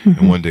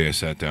 And one day I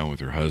sat down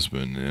with her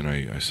husband, and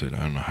I said,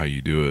 I don't know how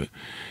you do it.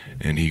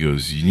 And he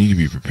goes, you need to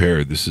be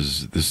prepared. This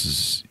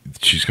is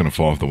she's going to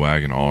fall off the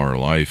wagon all her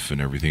life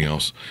and everything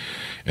else.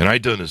 And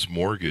I'd done his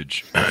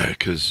mortgage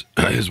because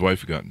his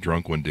wife had gotten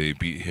drunk one day,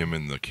 beat him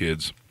and the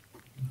kids,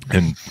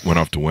 and went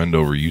off to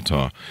Wendover,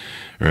 Nevada,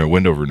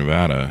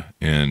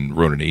 and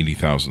wrote an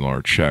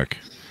 $80,000 check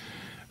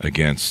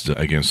against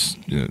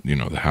you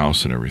know, the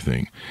house and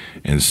everything,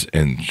 and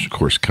of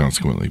course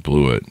consequently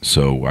blew it.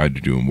 So I had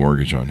to do a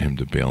mortgage on him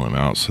to bail him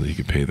out so that he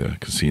could pay the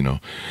casino.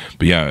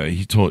 But yeah,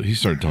 he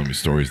started telling me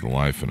stories of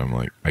life, and I'm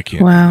like, I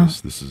can't do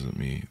this. This isn't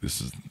me.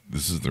 This is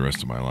the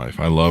rest of my life.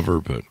 I love her,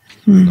 but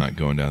I'm not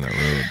going down that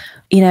road.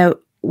 You know,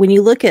 when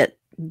you look at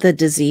the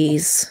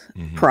disease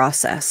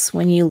process,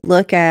 when you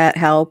look at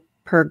how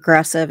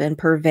progressive and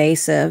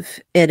pervasive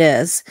it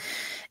is,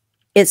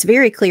 it's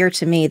very clear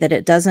to me that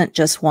it doesn't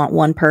just want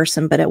one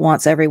person, but it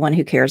wants everyone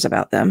who cares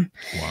about them.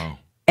 Wow.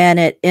 And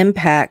it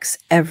impacts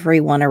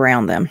everyone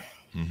around them.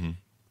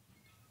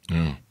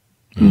 Yeah.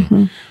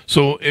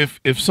 So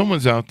if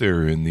someone's out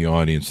there in the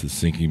audience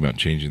that's thinking about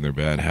changing their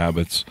bad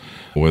habits,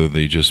 whether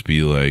they just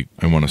be like,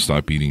 I want to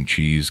stop eating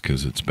cheese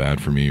because it's bad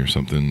for me or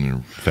something,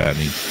 or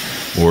fattening,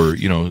 or,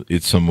 you know,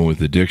 it's someone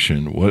with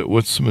addiction,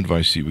 what's some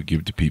advice you would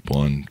give to people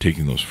on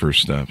taking those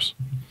first steps?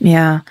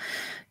 Yeah.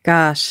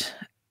 Gosh.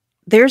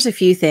 There's a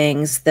few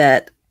things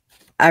that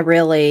I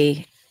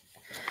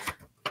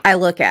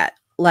look at,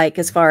 like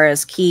as far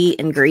as key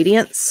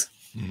ingredients,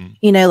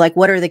 you know, like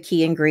what are the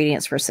key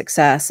ingredients for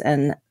success,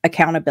 and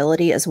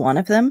accountability is one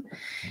of them.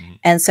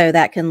 And so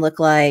that can look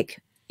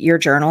like your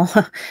journal.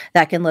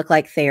 That can look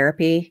like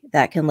therapy.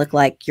 That can look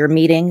like your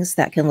meetings.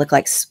 That can look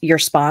like your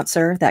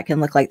sponsor. That can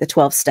look like the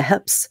 12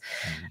 steps.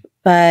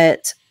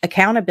 But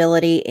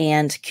accountability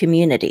and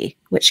community,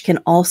 which can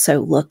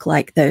also look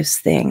like those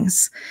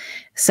things.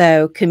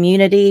 So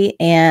community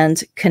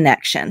and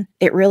connection.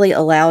 It really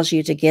allows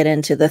you to get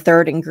into the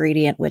third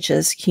ingredient, which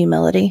is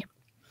humility.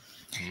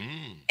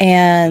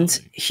 And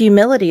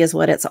humility is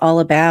what it's all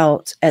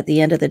about at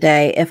the end of the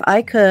day. If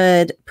I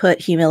could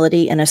put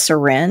humility in a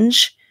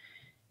syringe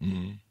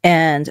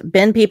and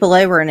bend people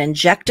over and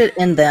inject it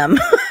in them,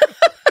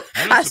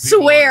 I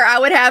swear I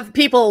would have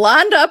people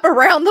lined up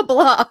around the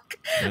block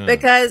and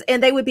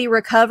they would be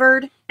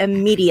recovered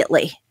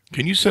immediately.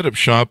 Can you set up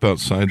shop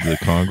outside the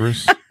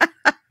Congress?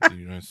 The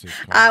United States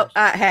Congress?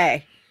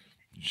 Hey.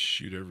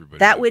 Shoot everybody.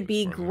 That would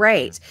be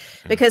great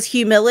because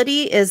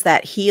humility is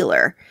that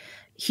healer.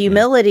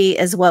 Humility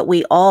is what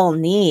we all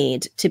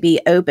need to be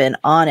open,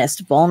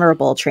 honest,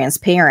 vulnerable,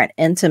 transparent,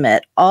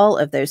 intimate, all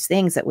of those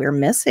things that we're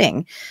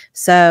missing.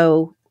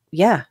 So,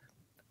 yeah.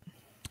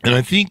 And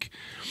I think,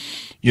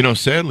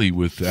 sadly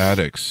with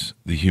addicts,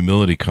 the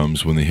humility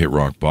comes when they hit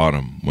rock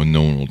bottom, when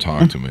no one will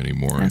talk to them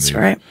anymore. That's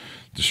right.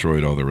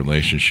 Destroyed all the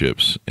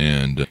relationships.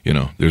 And,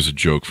 there's a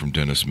joke from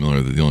Dennis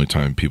Miller that the only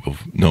time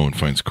no one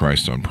finds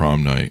Christ on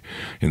prom night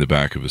in the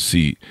back of a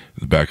seat,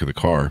 the back of the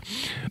car,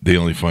 they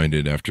only find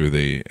it after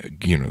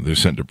they're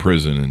sent to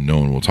prison and no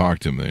one will talk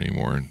to them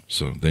anymore. And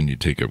so then you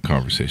take up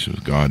conversation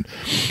with God.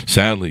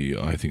 Sadly,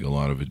 I think a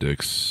lot of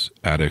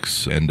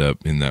addicts end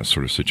up in that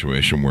sort of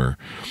situation where,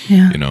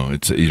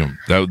 those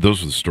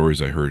were the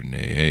stories I heard in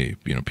AA.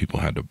 People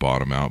had to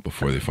bottom out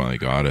before they finally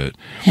got it.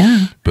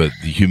 Yeah. But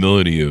the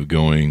humility of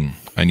going,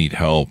 I need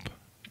help.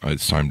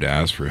 It's time to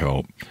ask for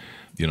help.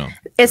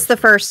 It's the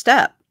first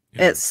step.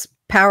 Yeah. It's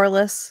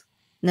powerlessness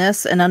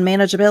and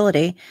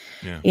unmanageability.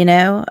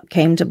 Yeah.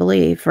 Came to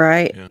believe,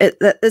 right?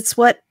 Yeah. It's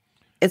what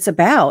it's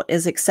about,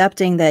 is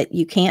accepting that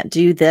you can't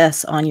do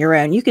this on your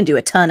own. You can do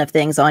a ton of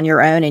things on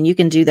your own and you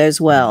can do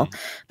those well.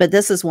 But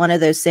this is one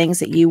of those things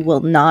that you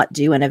will not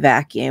do in a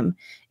vacuum.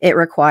 It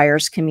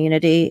requires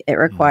community. It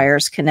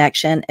requires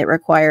connection. It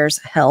requires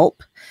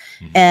help.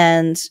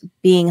 And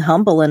being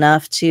humble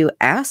enough to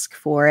ask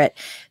for it.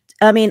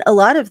 I mean, a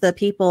lot of the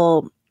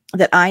people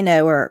that I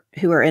know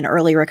who are in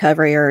early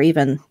recovery or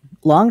even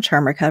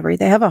long-term recovery,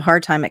 they have a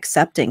hard time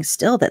accepting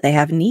still that they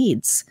have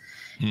needs.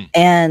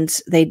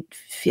 And they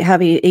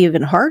have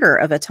even harder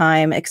of a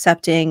time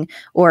accepting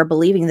or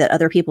believing that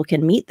other people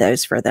can meet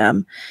those for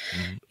them.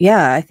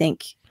 Yeah, I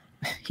think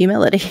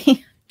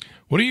humility.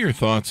 What are your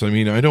thoughts? I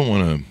mean, I don't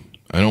want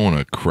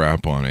to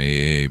crap on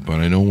AA,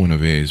 but I know one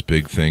of AA's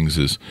big things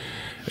is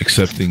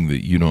accepting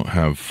that you don't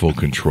have full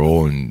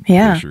control and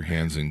place your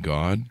hands in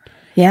God.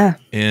 Yeah.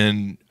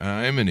 And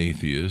I'm an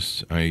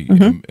atheist. Hey,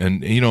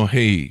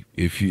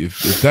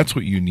 if that's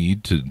what you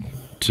need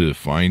to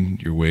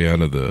find your way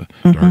out of the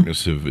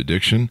darkness of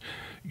addiction,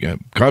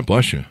 God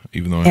bless you,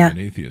 even though I'm an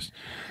atheist.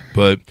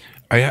 But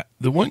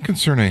the one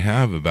concern I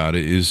have about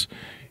it is,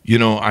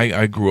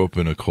 I grew up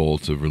in a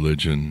cult of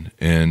religion,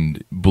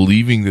 and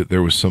believing that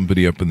there was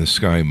somebody up in the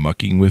sky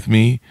mucking with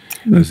me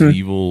as an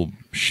evil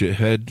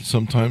shithead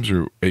sometimes,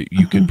 or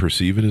you could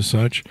perceive it as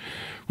such,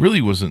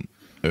 really wasn't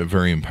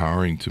very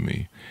empowering to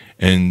me.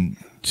 And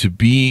to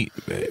be,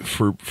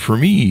 for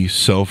me,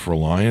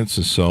 self-reliance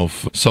and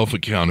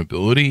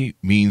self-accountability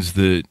means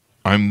that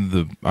I'm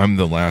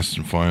the last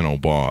and final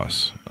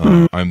boss.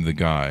 I'm the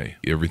guy.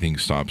 Everything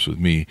stops with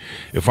me.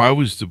 If I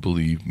was to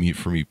believe,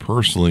 for me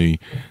personally,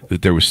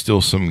 that there was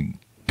still some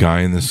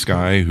guy in the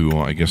sky who,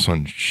 I guess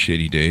on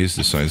shitty days,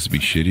 decides to be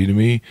shitty to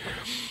me,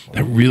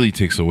 that really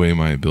takes away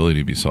my ability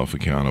to be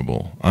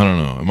self-accountable. I don't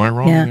know. Am I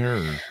wrong there?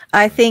 Or?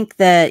 I think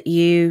that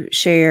you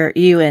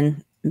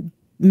and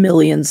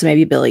millions,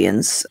 maybe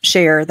billions,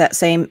 share that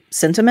same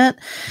sentiment.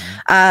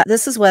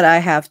 This is what I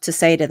have to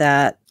say to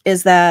that,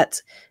 is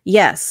that,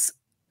 yes,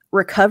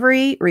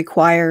 recovery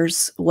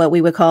requires what we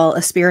would call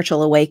a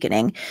spiritual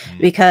awakening,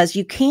 because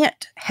you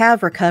can't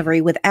have recovery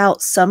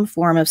without some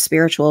form of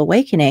spiritual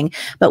awakening.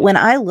 But when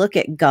I look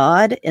at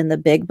God in the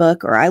big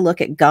book, or I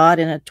look at God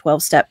in a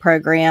 12-step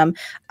program,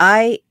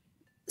 I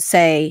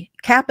say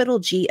capital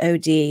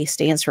GOD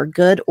stands for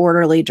good,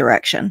 orderly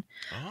direction.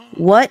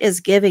 What is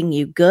giving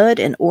you good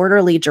and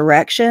orderly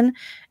direction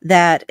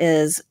that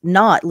is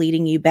not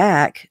leading you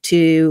back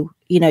to,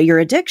 your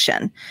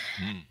addiction?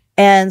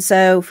 And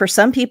so for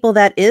some people,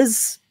 that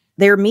is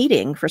their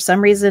meeting. For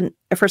some reason,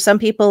 for some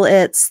people,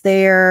 it's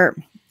their,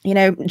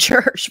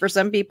 church. For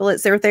some people,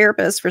 it's their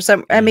therapist. For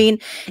some,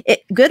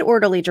 good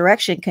orderly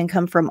direction can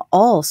come from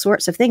all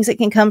sorts of things. It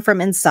can come from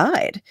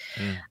inside.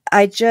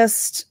 I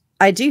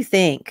do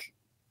think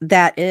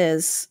that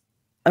is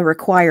a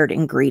required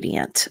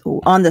ingredient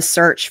on the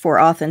search for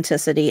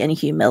authenticity and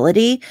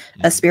humility.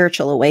 A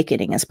spiritual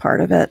awakening is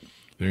part of it.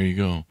 There you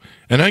go.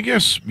 And I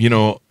guess,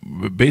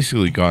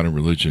 basically God and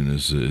religion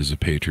is a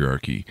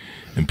patriarchy,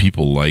 and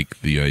people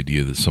like the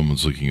idea that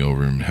someone's looking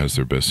over and has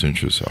their best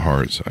interests at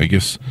heart. So I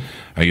guess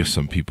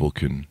some people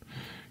can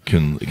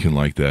can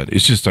like that.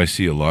 It's just I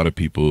see a lot of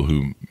people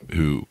who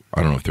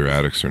I don't know if they're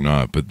addicts or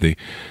not, but they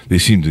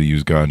seem to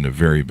use God in a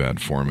very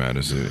bad format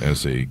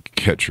as a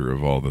catcher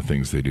of all the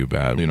things they do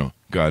bad. You know,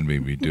 God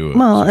made me do it.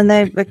 Well, and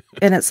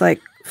it's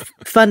like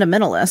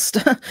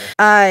fundamentalist.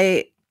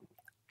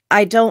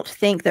 I don't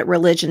think that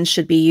religion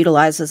should be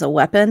utilized as a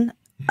weapon.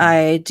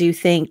 I do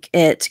think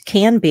it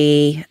can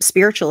be.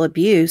 Spiritual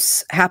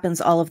abuse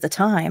happens all of the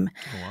time.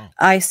 Oh, wow.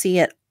 I see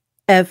it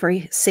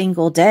every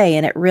single day,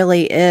 and it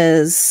really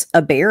is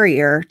a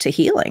barrier to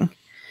healing.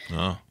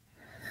 Oh.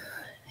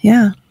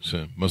 Yeah.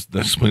 So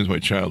that explains my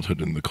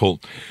childhood in the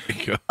cult.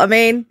 I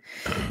mean,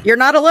 you're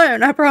not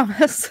alone, I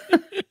promise.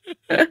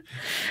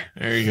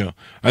 There you go.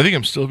 I think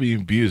I'm still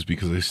being abused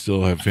because I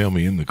still have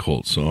family in the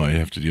cult, so I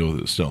have to deal with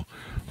it still.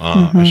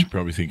 I should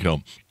probably think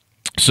help.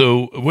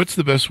 So what's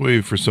the best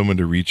way for someone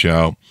to reach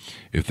out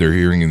if they're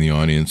hearing in the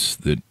audience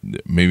that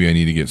maybe I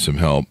need to get some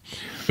help?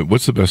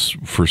 What's the best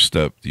first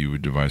step that you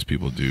would advise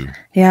people to do?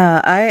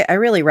 Yeah, I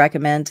really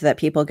recommend that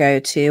people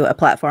go to a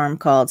platform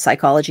called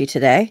Psychology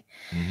Today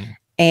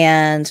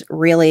and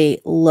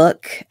really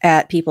look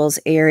at people's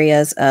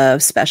areas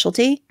of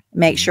specialty.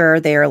 Make sure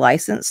they are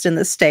licensed in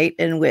the state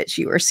in which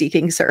you are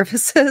seeking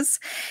services,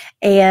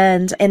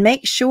 and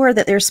make sure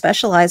that they're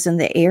specialized in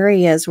the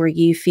areas where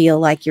you feel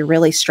like you're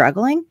really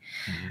struggling.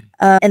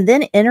 And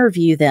then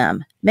interview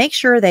them. Make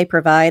sure they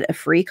provide a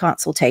free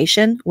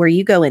consultation where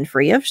you go in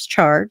free of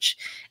charge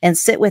and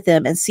sit with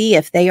them and see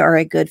if they are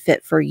a good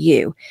fit for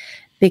you,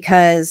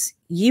 because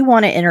you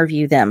want to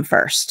interview them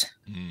first,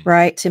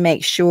 right? To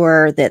make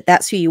sure that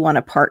that's who you want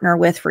to partner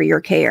with for your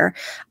care.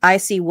 I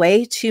see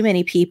way too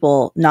many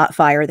people not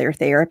fire their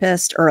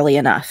therapist early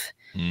enough.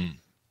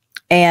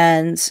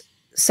 And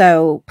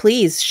so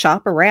please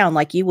shop around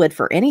like you would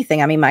for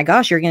anything. I mean, my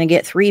gosh, you're going to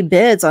get 3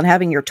 bids on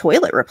having your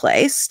toilet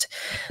replaced.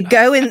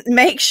 Go and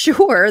make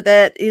sure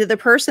that the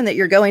person that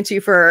you're going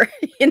to for,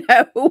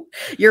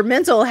 your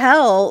mental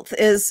health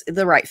is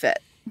the right fit.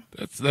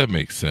 That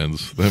makes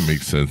sense. That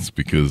makes sense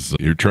because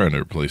you're trying to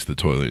replace the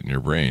toilet in your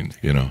brain,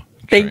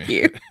 Thank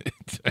you.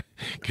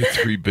 Get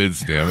 3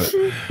 bids, damn it.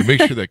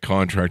 Make sure that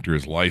contractor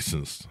is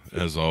licensed,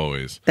 as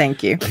always.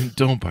 Thank you. And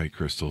don't buy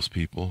crystals,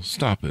 people.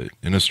 Stop it.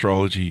 In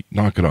astrology,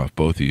 knock it off,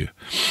 both of you.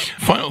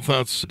 Final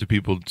thoughts to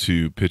people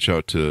to pitch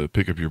out to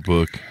pick up your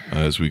book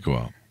as we go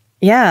out.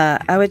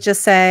 Yeah, I would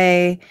just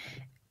say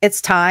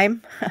it's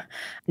time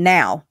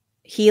now.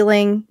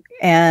 Healing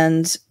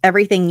and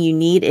everything you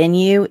need in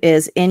you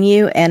is in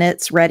you, and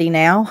it's ready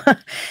now.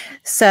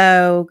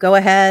 So go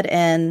ahead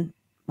and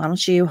why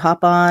don't you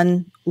hop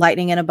on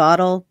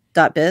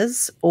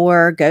lightninginabottle.biz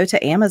or go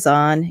to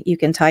Amazon. You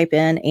can type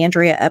in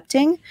Andrea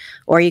Epting,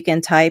 or you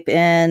can type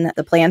in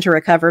the Plan to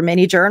Recover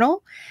mini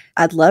journal.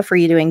 I'd love for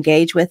you to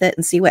engage with it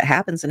and see what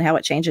happens and how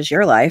it changes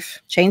your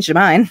life. Changed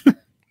mine.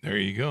 There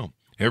you go.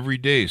 Every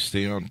day,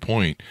 stay on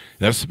point.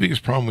 That's the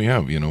biggest problem we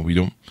have. We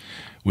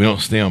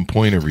don't stay on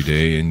point every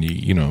day, and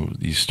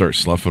you start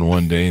sloughing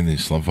one day and then you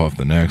slough off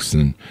the next,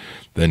 and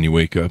then you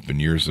wake up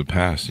and years have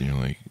passed and you're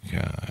like,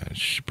 yeah, I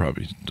should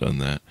probably have done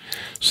that.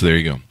 So there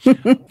you go.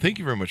 Thank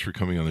you very much for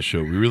coming on the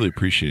show. We really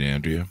appreciate it,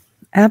 Andrea.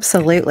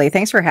 Absolutely.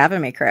 Thanks for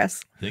having me,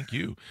 Chris. Thank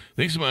you.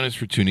 Thanks so much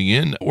for tuning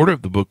in. Order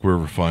up the book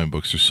wherever fine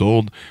books are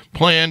sold.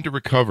 Plan to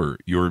Recover,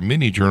 your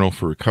mini journal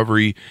for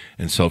recovery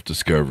and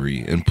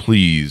self-discovery. And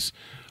please,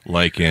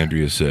 like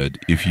Andrea said,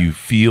 if you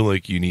feel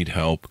like you need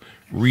help,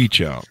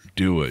 reach out.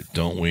 Do it.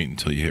 Don't wait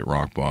until you hit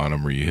rock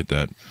bottom or you hit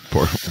that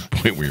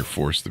point where you're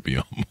forced to be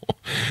humble.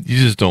 You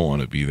just don't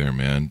want to be there,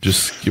 man.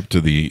 Just skip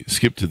to the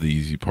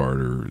easy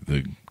part or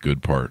the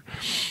good part.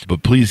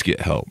 But please get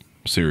help.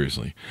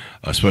 Seriously,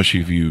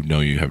 especially if you know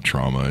you have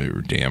trauma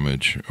or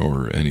damage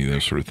or any of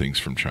those sort of things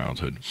from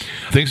childhood.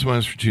 Thanks so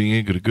much for tuning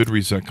in. Go to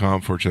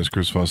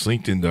goodreads.com/Chris Voss,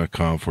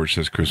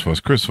 LinkedIn.com/Chris Voss,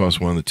 Chris Voss,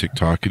 one on the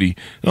TikTokity,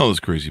 and all those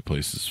crazy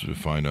places to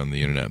find on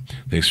the internet.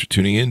 Thanks for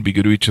tuning in. Be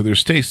good to each other.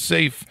 Stay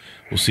safe.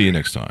 We'll see you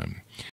next time.